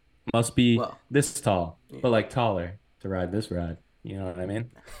down. Must be Well, this tall, yeah. but like taller to ride this ride. You know what I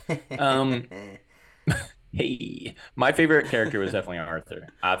mean? Um. Hey, my favorite character was definitely Arthur.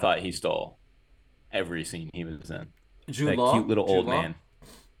 I thought he stole every scene he was in. Jude That cute Law? little Jude old Law? man.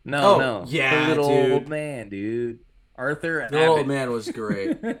 No, Oh, no, the yeah, little old dude. man, dude. Arthur The old Abbott. man was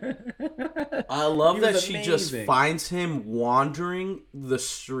great. I He love was that she just amazing. finds him wandering the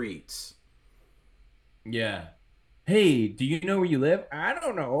streets. Yeah. Hey, do you know where you live? I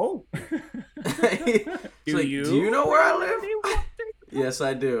don't know. He's Do like, "Do you you know know where I where live?" they want Yes,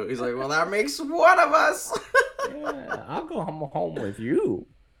 I do. He's like, "Well, that makes one of us." Yeah, I'll go home with you.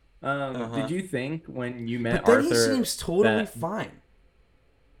 Uh-huh. Did you think when you But met then he Arthur seems totally that fine.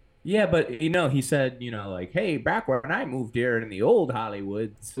 yeah, but he said, like, hey, back when I moved here in the old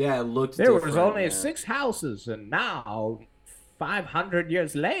Hollywoods, Yeah, it looked there was different. only Yeah. 6 houses, and now 500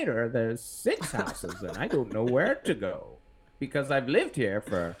 years later, there's 6 houses, and I don't know where to go because I've lived here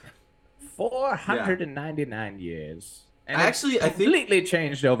for Yeah. 499 years, and it's Actually, I think. completely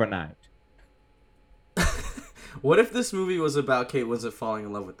changed overnight. What if this movie was about Kate Winslet falling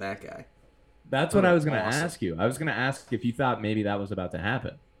in love with that guy? That's That what would I have was been going to awesome. ask you. I was going to ask if you thought maybe that was about to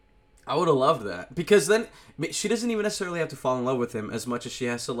happen. I would have loved that because then she doesn't even necessarily have to fall in love with him as much as she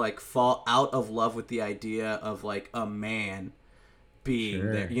has to like fall out of love with the idea of like a man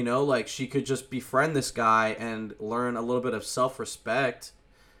being there. Sure. Like she could just befriend this guy and learn a little bit of self-respect,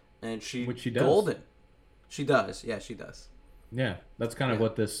 and she Which she does. golden. She does, yeah, she does. Yeah, that's kind of Yeah,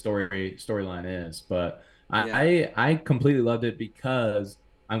 what this storyline is. But yeah. I completely loved it because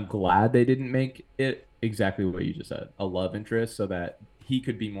I'm glad they didn't make it exactly what you just said, a love interest, so that he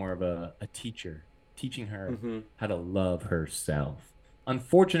could be more of a teacher, teaching her Mm-hmm. how to love herself.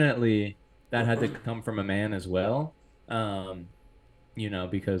 Unfortunately, that had to come from a man as well. Um,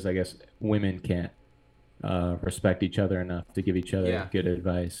 because I guess women can't respect each other enough to give each other Yeah. good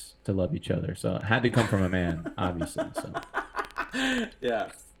advice to love each other. So it had to come from a man, obviously. So Yeah.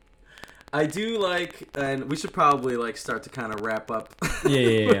 I do like, and we should probably like start to kind of wrap up.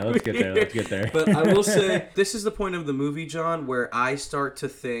 yeah. Let's get there. Let's get there. But I will say, this is the point of the movie, John, where I start to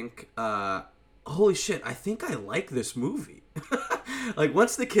think, holy shit, I think I like this movie. Like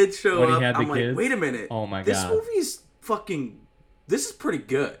once the kids show When he up, had the I'm like, kids? wait a minute, Oh my this God. movie's fucking, this is pretty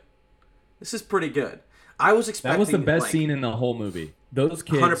good. This is pretty good. I was That was the expecting best like scene in the whole movie. Those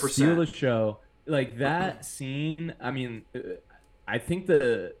kids steal 100%. the show. Like that scene, I mean, I think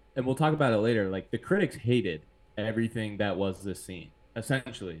and we'll talk about it later, like the critics hated everything that was this scene.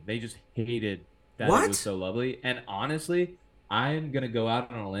 Essentially, they just hated that it was What? so lovely. And honestly, I'm going to go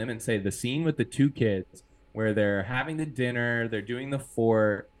out on a limb and say the scene with the two kids where they're having the dinner, they're doing the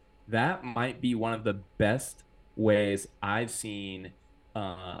fort, that might be one of the best ways I've seen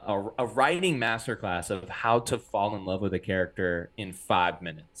a writing masterclass of how to fall in love with a character in 5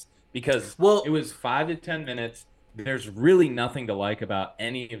 minutes because it Well, was 5 to 10 minutes. There's really nothing to like about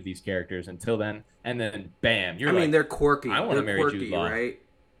any of these characters until then, and then bam, I you're mean, like, they're quirky. I want They're to marry Jude quirky, Law. right?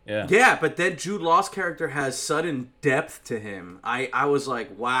 Yeah, Yeah, but then Jude Law's character has sudden depth to him. I was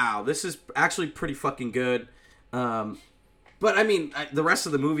like, wow, this is actually pretty fucking good. Um, but I mean, the rest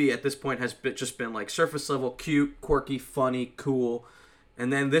of the movie at this point has just been like surface level, cute, quirky, funny, cool,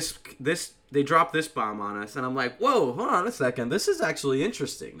 and then this they drop this bomb on us, and I'm like, whoa, hold on a second, this is actually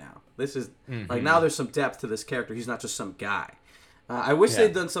interesting now. This is like now there's some depth to this character. He's not just some guy. I wish yeah.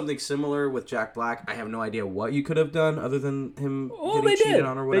 they'd done something similar with Jack Black. I have no idea what you could have done other than him Well, getting they cheated did.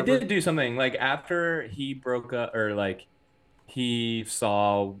 on or They whatever. did do something like after he broke up, or like he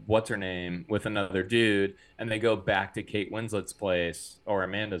saw what's her name with another dude, and they go back to Kate Winslet's place or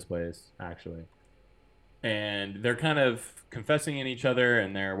Amanda's place actually, and they're kind of confessing in each other,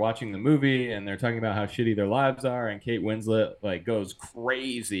 and they're watching the movie, and they're talking about how shitty their lives are, and Kate Winslet like goes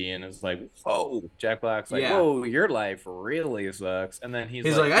crazy and is like, "Whoa!" Jack Black's like, Yeah. "Whoa, your life really sucks," and then he's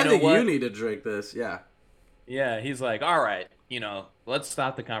He's like, like, "You I know think you what?" need to drink this. Yeah. Yeah, he's like, all right, let's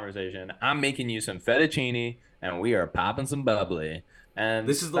stop the conversation. I'm making you some fettuccine and we are popping some bubbly. And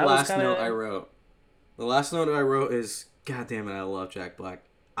This is the that was last kind note I of, wrote. The last note I wrote is, God damn it, I love Jack Black.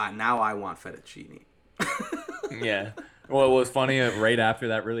 Now I want fettuccine. yeah. Well, it was funny right after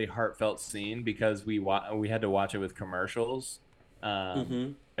that really heartfelt scene because we had to watch it with commercials.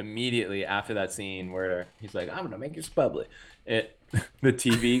 Mm-hmm. Immediately after that scene where he's like, I'm gonna make you some bubbly. It the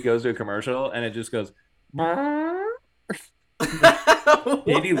TV goes to a commercial and it just goes.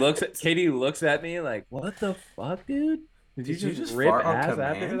 Katie looks at me like, what the fuck, dude? Did you Did you just just rip fart on ass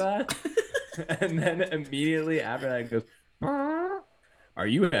after command? that? And then immediately after that, it goes, are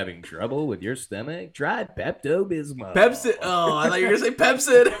you having trouble with your stomach? Try Pepto Pepsi. Bismol. Oh, I thought you were gonna say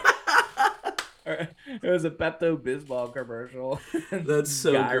Pepsid. It was a Pepto Bismol commercial. That's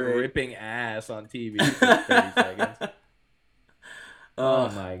so Guy great. ripping ass on TV for 30 seconds. Oh uh,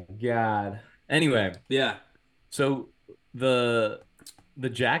 my God. Anyway, yeah. so the the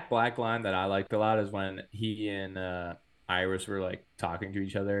Jack Black line that I liked a lot is when he and Iris were like talking to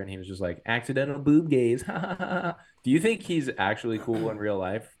each other, and he was just like accidental boob gaze. Do you think he's actually cool in real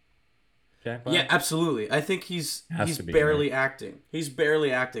life, Jack Yeah, Black? absolutely. I think he's Has he's to be, right? barely acting. He's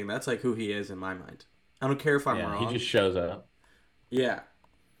barely acting. That's like who he is in my mind. I don't care if I'm Yeah, he wrong. just shows up. Yeah.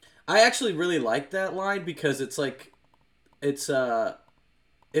 I actually really like that line because it's like it's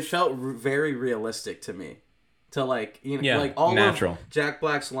it felt very realistic to me. To like, you know, Yeah, like all of natural. Jack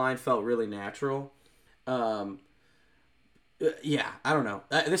Black's line felt really natural. Um yeah, I don't know.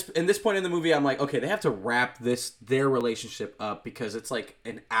 This in this point in the movie, I'm like, okay, they have to wrap their relationship up because it's like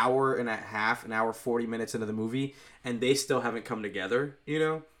an hour and a half, an hour 40 minutes into the movie, and they still haven't come together. You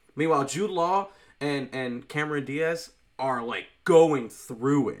know. Meanwhile, Jude Law and Cameron Diaz are like going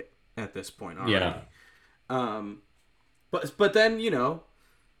through it at this point Yeah, already. Um, but then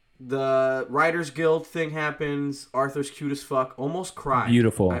the Writers Guild thing happens. Arthur's cute as fuck. Almost cried.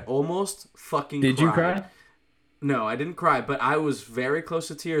 I beautiful. almost fucking Did you cried. cry? No, I didn't cry, but I was very close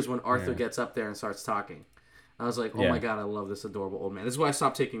to tears when Arthur Yeah, gets up there and starts talking. I was like, "Oh my yeah. god, I love this adorable old man." This is why I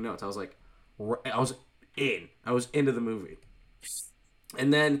stopped taking notes. I was like, I was in. I was into the movie.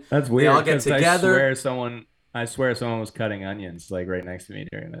 And then That's they all weird get because together. I swear someone was cutting onions like right next to me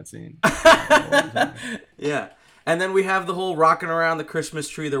during that scene. I don't know what was happening. Yeah. And then we have the whole rocking around the Christmas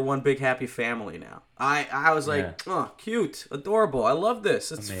tree. They're one big happy family now. I was Yeah, like, "Oh, cute, adorable. I love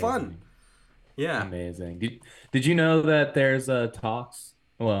this. It's fun." amazing. Yeah. Amazing. Did you know that there's talks?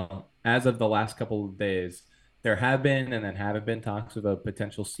 Well, as of the last couple of days, there have been and then haven't been talks of a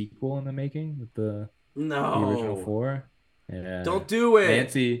potential sequel in the making with the original No. four. Yeah. Don't do it.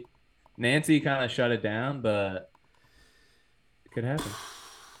 Nancy Nancy kind of shut it down, but it could happen.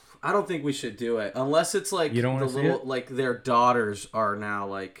 I don't think we should do it unless it's You like don't the want to see little it? like their daughters are now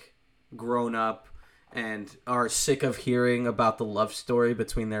like grown up and are sick of hearing about the love story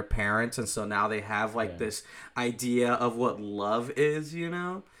between their parents, and so now they have like Yeah. this idea of what love is,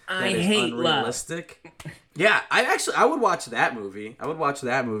 I that is hate love. unrealistic. Yeah, I would watch that movie. I would watch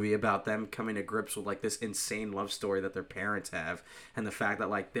that movie about them coming to grips with like this insane love story that their parents have and the fact that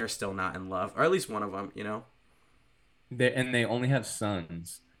like they're still not in love, or at least one of them. They only have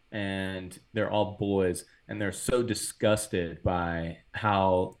sons, and they're all boys, and they're so disgusted by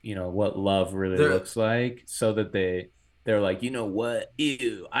how, what love really They're looks like, so that they're like, you know what,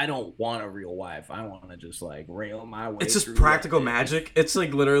 ew, I don't want a real wife, I want to just like rail my It's way just through practical life. magic. It's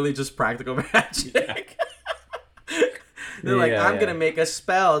like literally just practical Yeah, magic. They're like, yeah, I'm gonna yeah, make a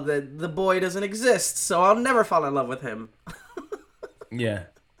spell that the boy doesn't exist, so I'll never fall in love with him. yeah,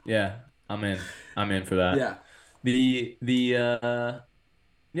 yeah. I'm in for that. Yeah, The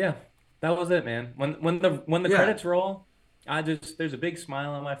yeah, that was it, man. When the yeah. credits roll, there's a big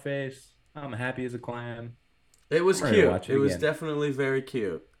smile on my face. I'm happy as a clam. It was I'm ready to cute. watch It it was again. definitely very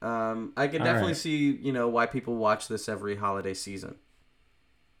cute. I can All definitely right. see, why people watch this every holiday season.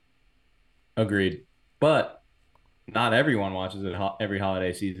 Agreed. But not everyone watches it every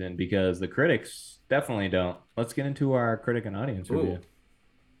holiday season because the critics definitely don't. Let's get into our critic and audience Ooh, review.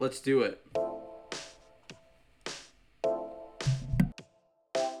 let's do it.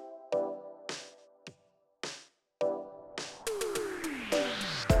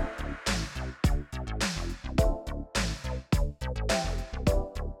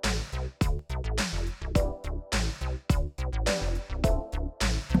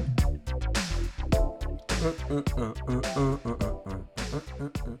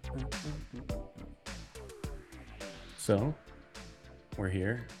 So, we're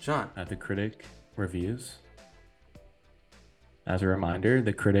here John, at the critic reviews. As a reminder,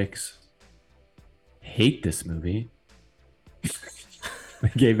 the critics hate this movie. They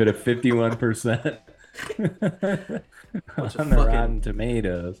gave it a 51% on bunch of the fucking. Rotten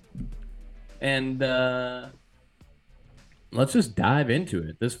Tomatoes. And let's just dive into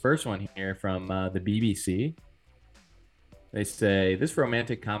it. This first one here from the BBC. They say this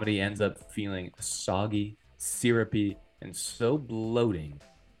romantic comedy ends up feeling soggy, syrupy, and so bloating,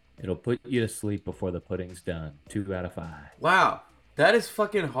 it'll put you to sleep before the pudding's done. 2 out of 5. Wow, that is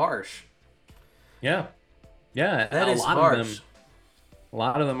fucking harsh. Yeah, yeah. That A is lot of them, harsh. a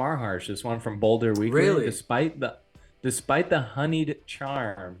lot of them are harsh. This one from Boulder Weekly, despite the honeyed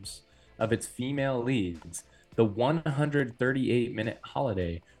charms of its female leads, The 138-minute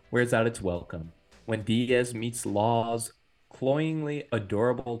holiday wears out its welcome when Diaz meets Law's cloyingly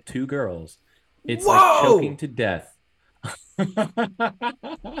adorable two girls. It's like choking Whoa! to death on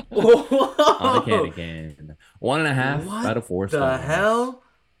a candy Whoa! cane. One and a half What out of four the stars. hell?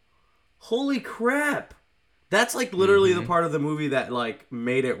 Holy crap! That's like literally the Hmm. part of the movie that like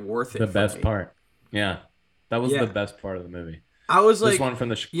made it worth The it for best me. part. Yeah, that was the Yeah. best part of the movie. I was This like, one from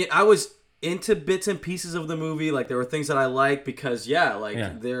the yeah, I was into bits and pieces of the movie. Like there were things that I liked because yeah, yeah,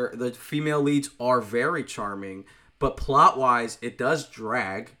 like the female leads are very charming, but plot wise, it does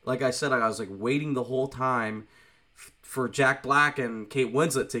drag. Like I said, I was like waiting the whole time for Jack Black and Kate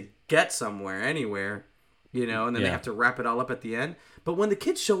Winslet to get somewhere, anywhere, and then they yeah, have to wrap it all up at the end. But when the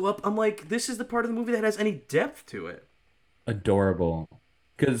kids show up, I'm like, this is the part of the movie that has any depth to it. adorable.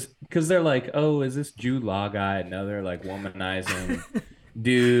 Because they're like, oh, is this Jude Law guy another like womanizing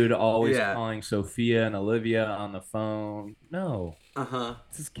dude always Yeah. calling Sophia and Olivia on the phone? No, Uh huh.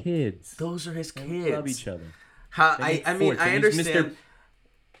 it's his kids. Those are his They love kids. each other. How They I make I mean forts, I and he's understand Mister.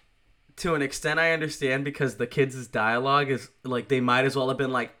 to an extent. I understand because the kids' dialogue is like they might as well have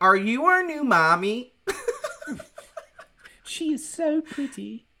been like, "Are you our new mommy?" She is so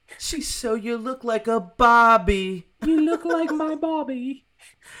pretty. She's so you look like a Barbie. You look like my Bobby.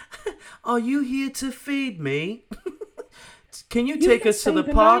 Are you here to feed me? Can you You take can us to stay the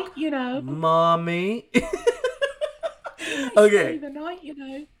the park, night, you know. mommy? You might stay Okay. the night, you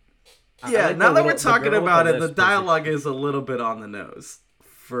know. I Yeah, like now that we're the talking girl with the about it, the list was dialogue is a little bit on the nose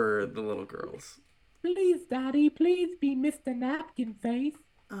for the little girls. please, Daddy, please be Mr. Napkin Face.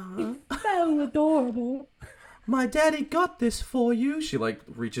 Uh-huh. It's so adorable. My daddy got this for you. She like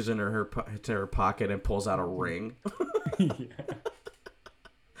reaches in to her pocket and pulls out a ring. Yeah.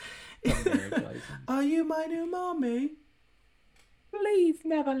 Marriage license. Are you my new mommy? Please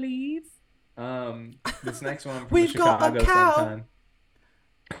never leave. This next one from the We've got a Chicago cow. Sun-Times.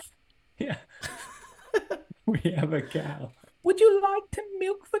 Yeah, we have a cow. Would you like to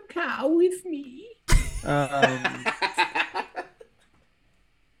milk the cow with me? Um,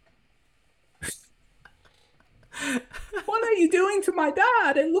 what are you doing to my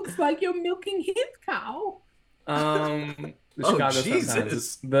dad? It looks like you're milking his cow. The Oh Chicago Sun-Times.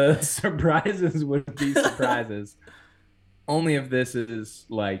 Jesus. The surprises would be surprises. Only if this is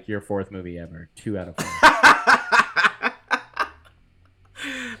like your fourth movie ever. 2 out of 4.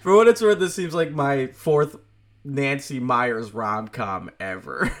 For what it's worth, this seems like my fourth Nancy Myers rom com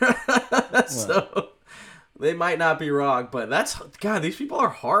ever. Well, So they might not be wrong, but that's God. These people are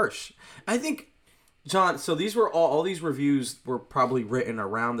harsh. I think, John. So these were all these reviews were probably written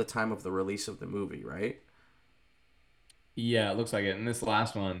around the time of the release of the movie, right? yeah, it looks like it. And this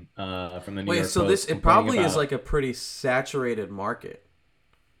last one, from the New Wait, York so this Post, it complaining probably is about. like a pretty saturated market.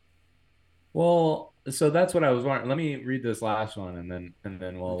 Well, so that's what I was wondering. Let me read this last one, and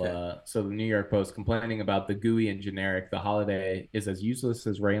then we'll. Okay. So the New York Post complaining about the gooey and generic. The holiday is as useless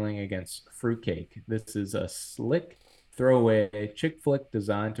as railing against fruitcake. This is a slick throwaway chick flick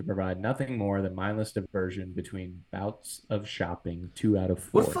designed to provide nothing more than mindless diversion between bouts of shopping. Two out of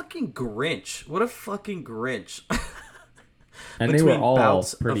What a four, fucking Grinch! What a fucking Grinch! and they were Between all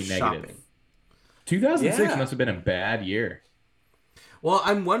bouts of pretty negative. shopping. 2006 Yeah. must have been a bad year. Well,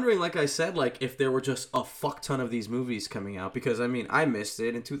 I'm wondering, like I said, like if there were just a fuck ton of these movies coming out because I mean I missed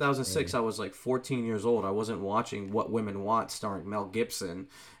it in 2006. Yeah. I was like 14 years old. I wasn't watching What Women Want, starring Mel Gibson,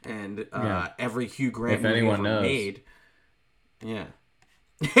 and Yeah. every Hugh Grant If movie anyone ever knows. made. Yeah,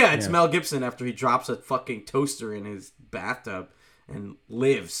 yeah, it's Yeah. Mel Gibson after he drops a fucking toaster in his bathtub and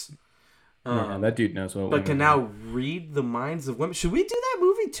lives. Yeah, that dude knows what But can women now want. read the minds of women. Should we do that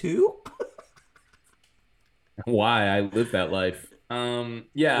movie too? Why I live that life.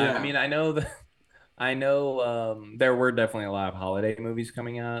 Yeah, I Yeah. mean, I know that I know there were definitely a lot of holiday movies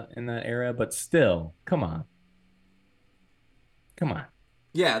coming out in that era, but still, come on. Come on.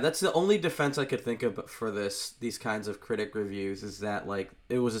 Yeah, that's the only defense I could think of for these kinds of critic reviews is that like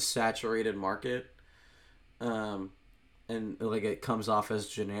it was a saturated market, um, and like it comes off as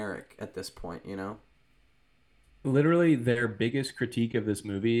generic at this point, you know? Literally their biggest critique of this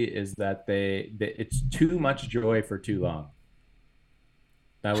movie is that it's too much joy for too long.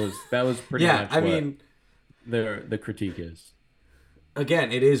 That was pretty Yeah, much I what mean, the critique is.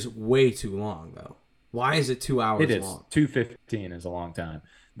 again, it is way too long though. Why is it two It hours is. long? 215 is a long time.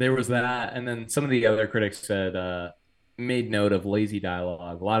 There was Mm-hmm. that, and then some of the other critics said made note of lazy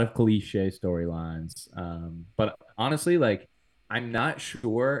dialogue, a lot of cliche storylines. But honestly, like I'm not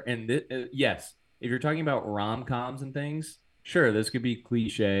sure. And yes, if you're talking about rom coms and things, sure, this could be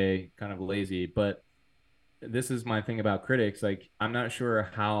cliche, kind of lazy. But this is my thing about critics. Like I'm not sure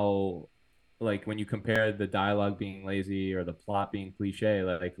how like when you compare the dialogue being lazy or the plot being cliche,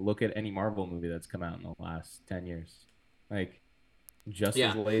 like look at any Marvel movie that's come out in the last 10 years. Like just as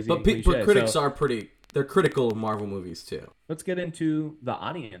Yeah, lazy but and but cliche. critics So are they're critical of Marvel movies too. let's get into the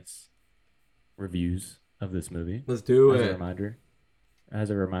audience reviews of this movie. Let's do As a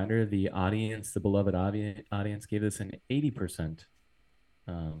it. reminder, the audience, the beloved audience, gave this an 80%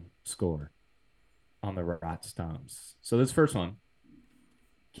 score on the Rottstoms. So this first one,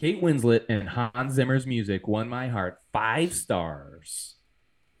 Kate Winslet and Hans Zimmer's music won my heart 5 stars.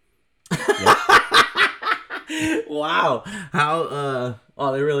 Yep. Wow, how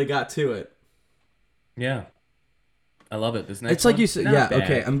oh they really got to it. Yeah. I love it. This next It's like one, you said, not yeah.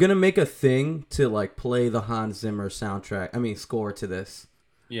 Okay, bad. I'm gonna make a thing to like play the Hans Zimmer soundtrack. I mean, score to this.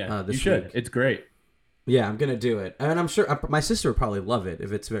 Yeah, you This should. week. It's great. Yeah, I'm gonna do it, and I'm sure my sister would probably love it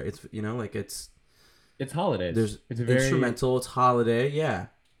if it's like It's holidays. there's It's a very instrumental, it's holiday, yeah.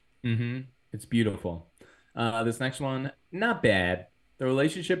 It's beautiful. This next one, not bad. The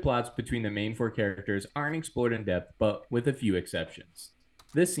relationship plots between the main 4 characters aren't explored in depth, but with a few exceptions.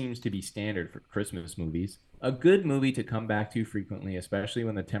 This seems to be standard for Christmas movies. A good movie to come back to frequently, especially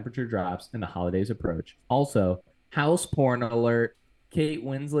when the temperature drops and the holidays approach. Also, house porn alert. Kate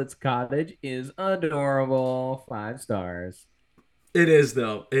Winslet's cottage is adorable. 5 stars. It is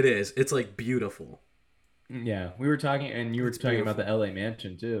though. It is. It's like beautiful. Yeah, we were talking, and you were It's talking about beautiful. the LA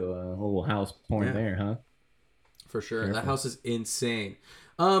mansion too. A little house porn Yeah, there, huh? for sure. That Careful. house is insane.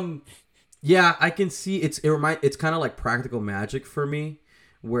 Um, yeah, I can see it's kind of like practical magic for me,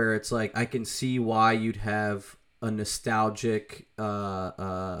 where it's like I can see why you'd have a nostalgic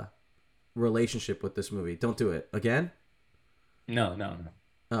relationship with this movie. Don't do it again. No, no,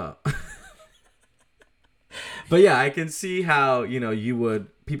 no. Oh. But yeah, I can see how,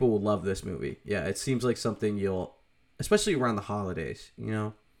 people will love this movie. Yeah, it seems like something especially around the holidays.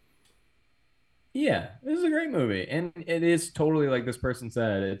 Yeah, this is a great movie, and it is totally like this person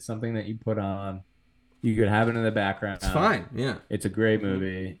said. It's something that you put on. You could have it in the It's background. fine. Yeah. It's a great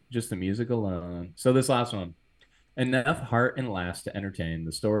movie, just the music alone. So this last one, enough heart and laughs to entertain.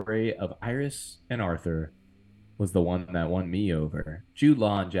 The story of Iris and Arthur was the one that won me over. Jude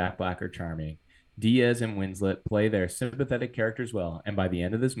Law and Jack Black are charming. Diaz and Winslet play their sympathetic characters well, and by the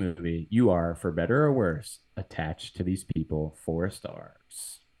end of this movie, you are, for better or worse, attached to these people. 4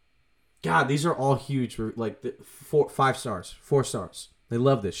 stars. God, these are all huge. Like 5 stars, 4 stars. They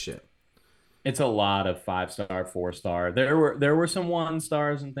love this shit. It's a lot of 5 star, 4 star. There were some 1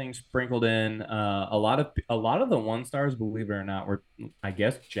 stars and things sprinkled in. A lot of the 1 stars, believe it or not, were, I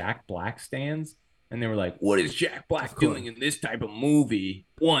guess, Jack Black stands, and they were like, "What is Jack Of Black course. doing in this type of movie?"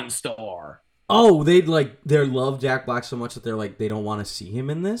 1 star. Oh, they love Jack Black so much that they're like they don't want to see him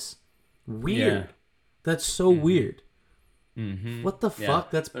in this. Weird. Yeah. That's so weird. Mm-hmm. What the Yeah.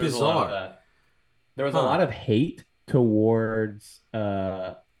 fuck? That's There was a lot of bizarre. that. There was a Huh. lot of hate towards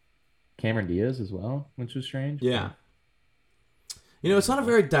Cameron Diaz as well, which was strange. Yeah. It's not a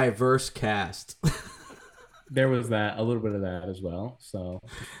very diverse cast. There was that, a little bit of that as well. So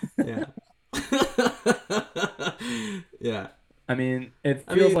Yeah. Yeah. I mean, it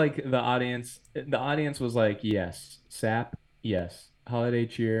I feels mean, like the audience was like, yes, sap, yes, holiday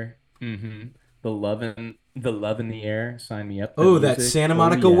cheer, the love in the air, sign me up. The oh, that music, Santa oh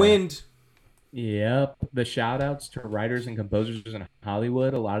Monica yeah, wind. yep. The shout outs to writers and composers in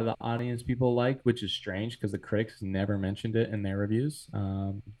Hollywood, a lot of the audience people liked, which is strange because the critics never mentioned it in their reviews.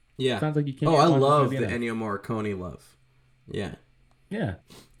 Yeah. Sounds like you Oh, I can't watch this love movie the enough. Ennio Morricone love. Yeah. Yeah,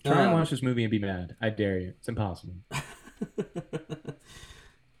 try and Um, watch this movie and be mad. I dare you. It's impossible.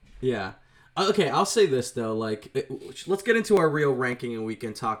 Yeah. Okay, I'll say this though. Let's get into our real ranking and we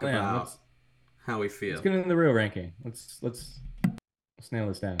can talk Yeah, about let's how we feel. get into the real ranking. Let's nail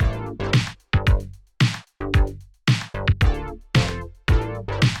this down.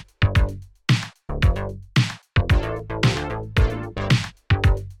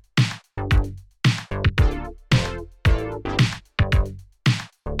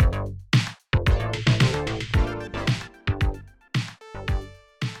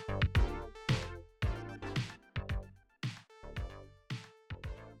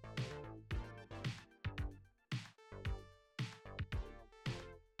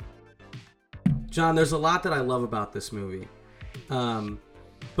 John, there's a lot that I love about this movie.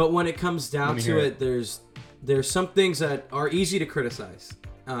 But when it comes down to it, there's some things that are easy to criticize.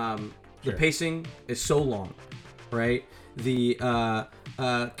 The Sure. pacing is so long, right? The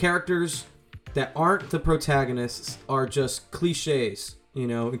characters that aren't the protagonists are just cliches,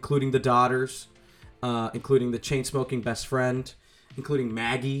 including the daughters, including the chain-smoking best friend, including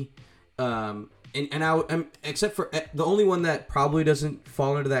Maggie. except for the only one that probably doesn't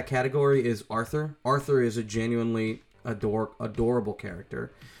fall into that category is Arthur. Arthur is a genuinely adorable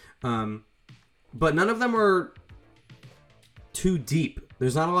character, but none of them are too deep.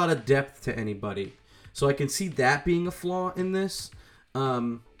 There's not a lot of depth to anybody, so I can see that being a flaw in this.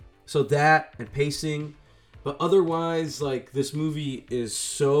 So that and pacing, but otherwise, like, this movie is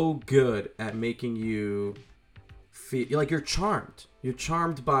so good at making you feel like you're charmed. You're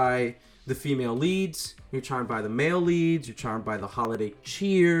charmed by the female leads. You're charmed by the male leads. You're charmed by the holiday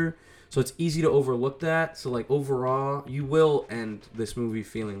cheer. So it's easy to overlook that. So, like, overall, you will end this movie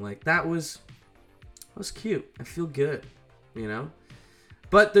feeling like that was cute. I feel good, you know?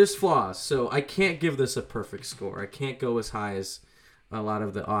 But there's flaws, so I can't give this a perfect score. I can't go as high as a lot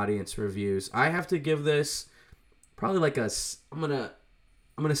of the audience reviews. I have to give this probably like I'm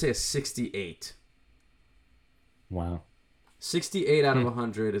gonna say a 68. Wow. 68 out of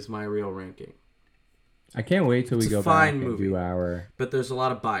 100 is my real ranking. I can't wait till we It's a go fine back and movie. do our. But there's a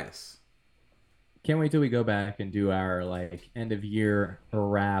lot of bias. Can't wait till we go back and do our like end of year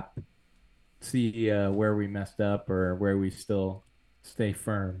wrap. See where we messed up or where we still stay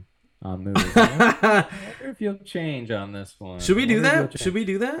firm on movies. I wonder if you'll change on this one. Should we I do wonder if you'll that? Should we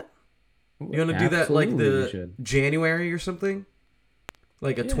do that? change. You want to do that like Absolutely, we the should. January or something?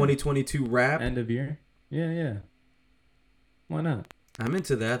 Like a Yeah. 2022 wrap? End of year. Yeah. Why not? I'm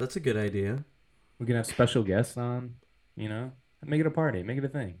into that. That's a good idea. We can have special guests on. Make it a party. Make it a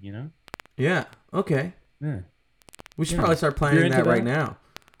thing. Yeah. Okay. Yeah. We should Yeah. probably start If you're planning into that right that-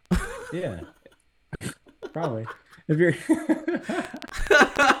 now. Yeah. Probably. If you're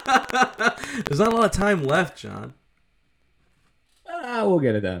There's not a lot of time left, John. we'll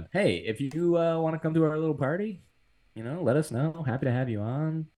get it done. Hey, if you want to come to our little party, let us know. Happy to have you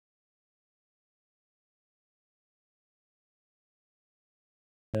on.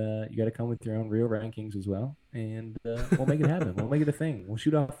 You got to come with your own real rankings as well, and we'll make it happen. We'll make it a thing. We'll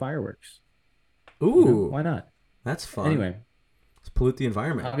shoot off fireworks. Ooh, Why not? that's fun. Anyway, Let's pollute the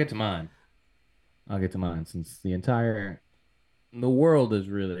environment. I'll get to mine. Since the world is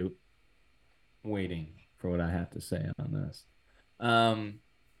really waiting for what I have to say on this.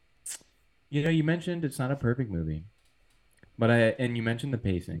 You mentioned it's not a perfect movie, and you mentioned the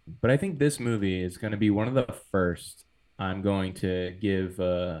pacing, but I think this movie is going to be one of the first I'm going to give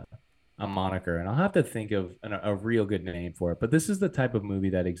a moniker, and I'll have to think of a real good name for it. But this is the type of movie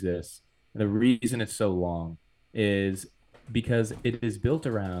that exists. The reason it's so long is because it is built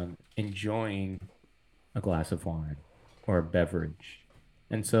around enjoying a glass of wine or a beverage.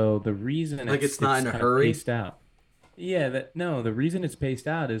 And so the reason Like it's not in a kind of hurry? paced out. Yeah, the reason it's paced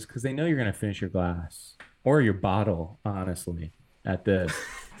out is because they know you're gonna finish your glass or your bottle, honestly, at this.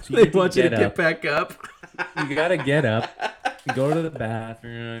 So They get to want you to get get up. back up. You gotta get up, go to the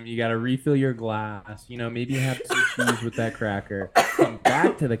bathroom, you gotta refill your glass, maybe have some cheese with that cracker, come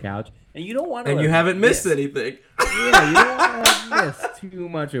back to the couch, and you don't want to And you haven't missed anything. yeah, you don't want to miss too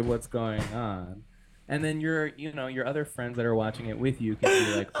much of what's going on. And then your other friends that are watching it with you can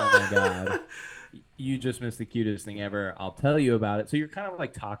be like, oh my God, you just missed the cutest thing ever. I'll tell you about it. So you're kind of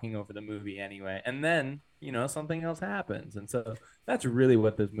like talking over the movie anyway. And then, something else happens. And so that's really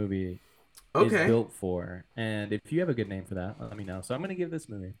what this movie is Okay. built for. And if you have a good name for that, let me know. So I'm going to give this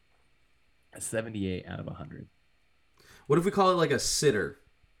movie a 78 out of 100. What if we call it like a sitter?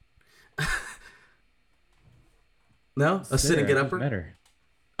 No? A sit and get upper? Better.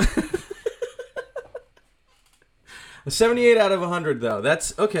 A 78 out of 100, though.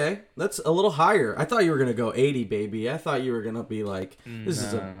 That's okay. That's a little higher. I thought you were going to go 80, baby. I thought you were going to be like, this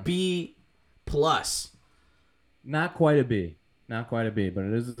is a No. B plus. Not quite a B. Not quite a B, but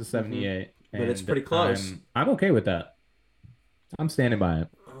it is a 78. But it's and pretty close. I'm okay with that. I'm standing by it.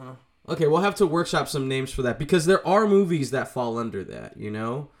 Okay, we'll have to workshop some names for that because there are movies that fall under that,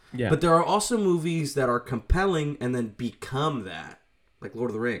 Yeah. But there are also movies that are compelling and then become that, like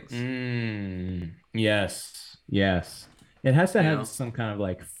Lord of the Rings. Yes. It has to have know? some kind of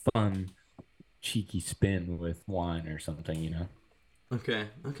like fun, cheeky spin with wine or something, Okay,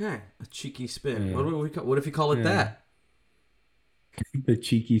 a cheeky spin. Yeah. What if you call it Yeah. that? The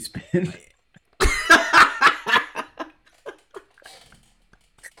cheeky spin.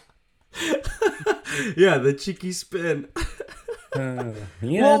 Yeah, the cheeky spin. Yeah, Well,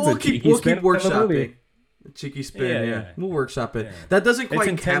 it's we'll a keep cheeky spin of a movie. workshopping. Cheeky spin, yeah. Yeah. We'll workshop it. Yeah. That doesn't It's quite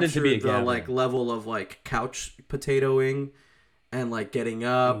intended to capture be a the gathering. like level of like couch potatoing and like getting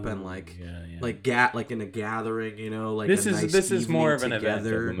up and like like in a gathering, like This a is nice this is more of evening an event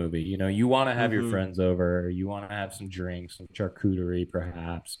together. of a movie. You want to have your Mhm. friends over. You want to have some drinks, some charcuterie,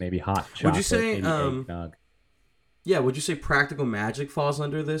 perhaps, maybe hot chocolate. Would you say, maybe eggnog. Yeah, would you say Practical Magic falls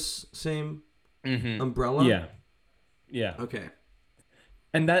under this same umbrella? Yeah. Yeah. Okay.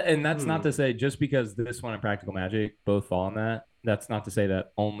 And that's not to say just because this one and Practical Magic both fall in that. That's not to say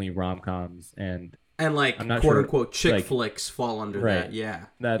that only rom coms and And I'm like not quote sure unquote chick like flicks fall under right. that. Yeah.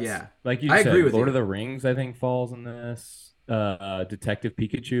 That's Yeah. like you I said, agree with Lord you. of the Rings, I think falls in this. Detective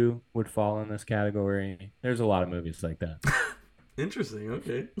Pikachu would fall in this category. There's a lot of movies like that. Interesting.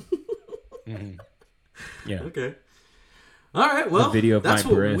 Okay. Hmm. Yeah. Okay. All right. Well, video of that's my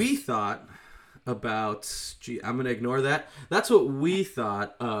what bris. we thought about. Gee, I'm gonna ignore that. That's what we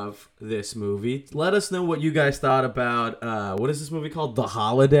thought of this movie. Let us know what you guys thought about. What is this movie called? The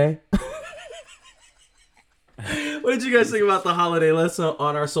Holiday. What did you guys think about The Holiday? Let us know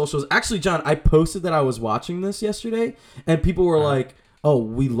on our socials. Actually, John, I posted that I was watching this yesterday, and people were like, "Oh,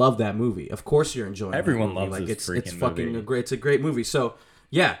 we love that movie. Of course, you're enjoying. Everyone that movie. loves like this it's freaking fucking movie. a great. It's a great movie." So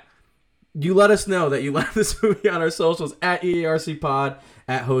yeah. You let us know that you like this movie on our socials at EARC Pod,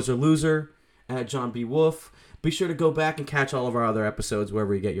 at Hoser Loser, at John B. Wolf. Be sure to go back and catch all of our other episodes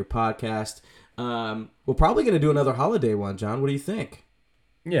wherever you get your podcast. We're probably going to do another holiday one, John. What do you think?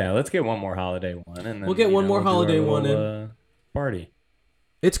 Yeah, let's get one more holiday one, and then We'll get one more do our holiday one little, party.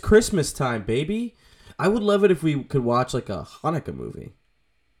 It's Christmas time, baby. I would love it if we could watch like a Hanukkah movie.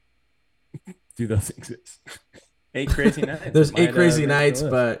 Do those exist? 8 Crazy Nights. There's might, 8 Crazy make the Nights,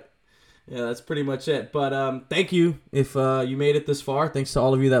 list. but yeah, that's pretty much it. But thank you if you made it this far. Thanks to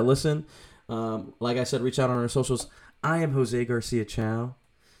all of you that listen. Like I said, reach out on our socials. I am Jose Garcia Chow,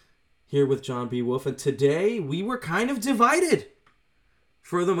 here with John B. Wolf, and today we were kind of divided.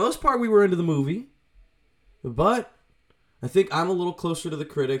 For the most part, we were into the movie, but I think I'm a little closer to the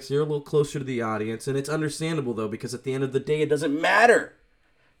critics. You're a little closer to the audience, and it's understandable though, because at the end of the day, it doesn't matter.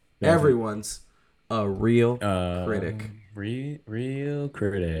 Doesn't. Everyone's a real critic. Real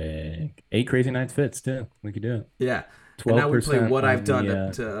critic. 8 Crazy Nights fits too. We could do it. Yeah. And now we play 12% What I've on Done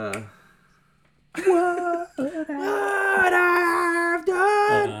the, to what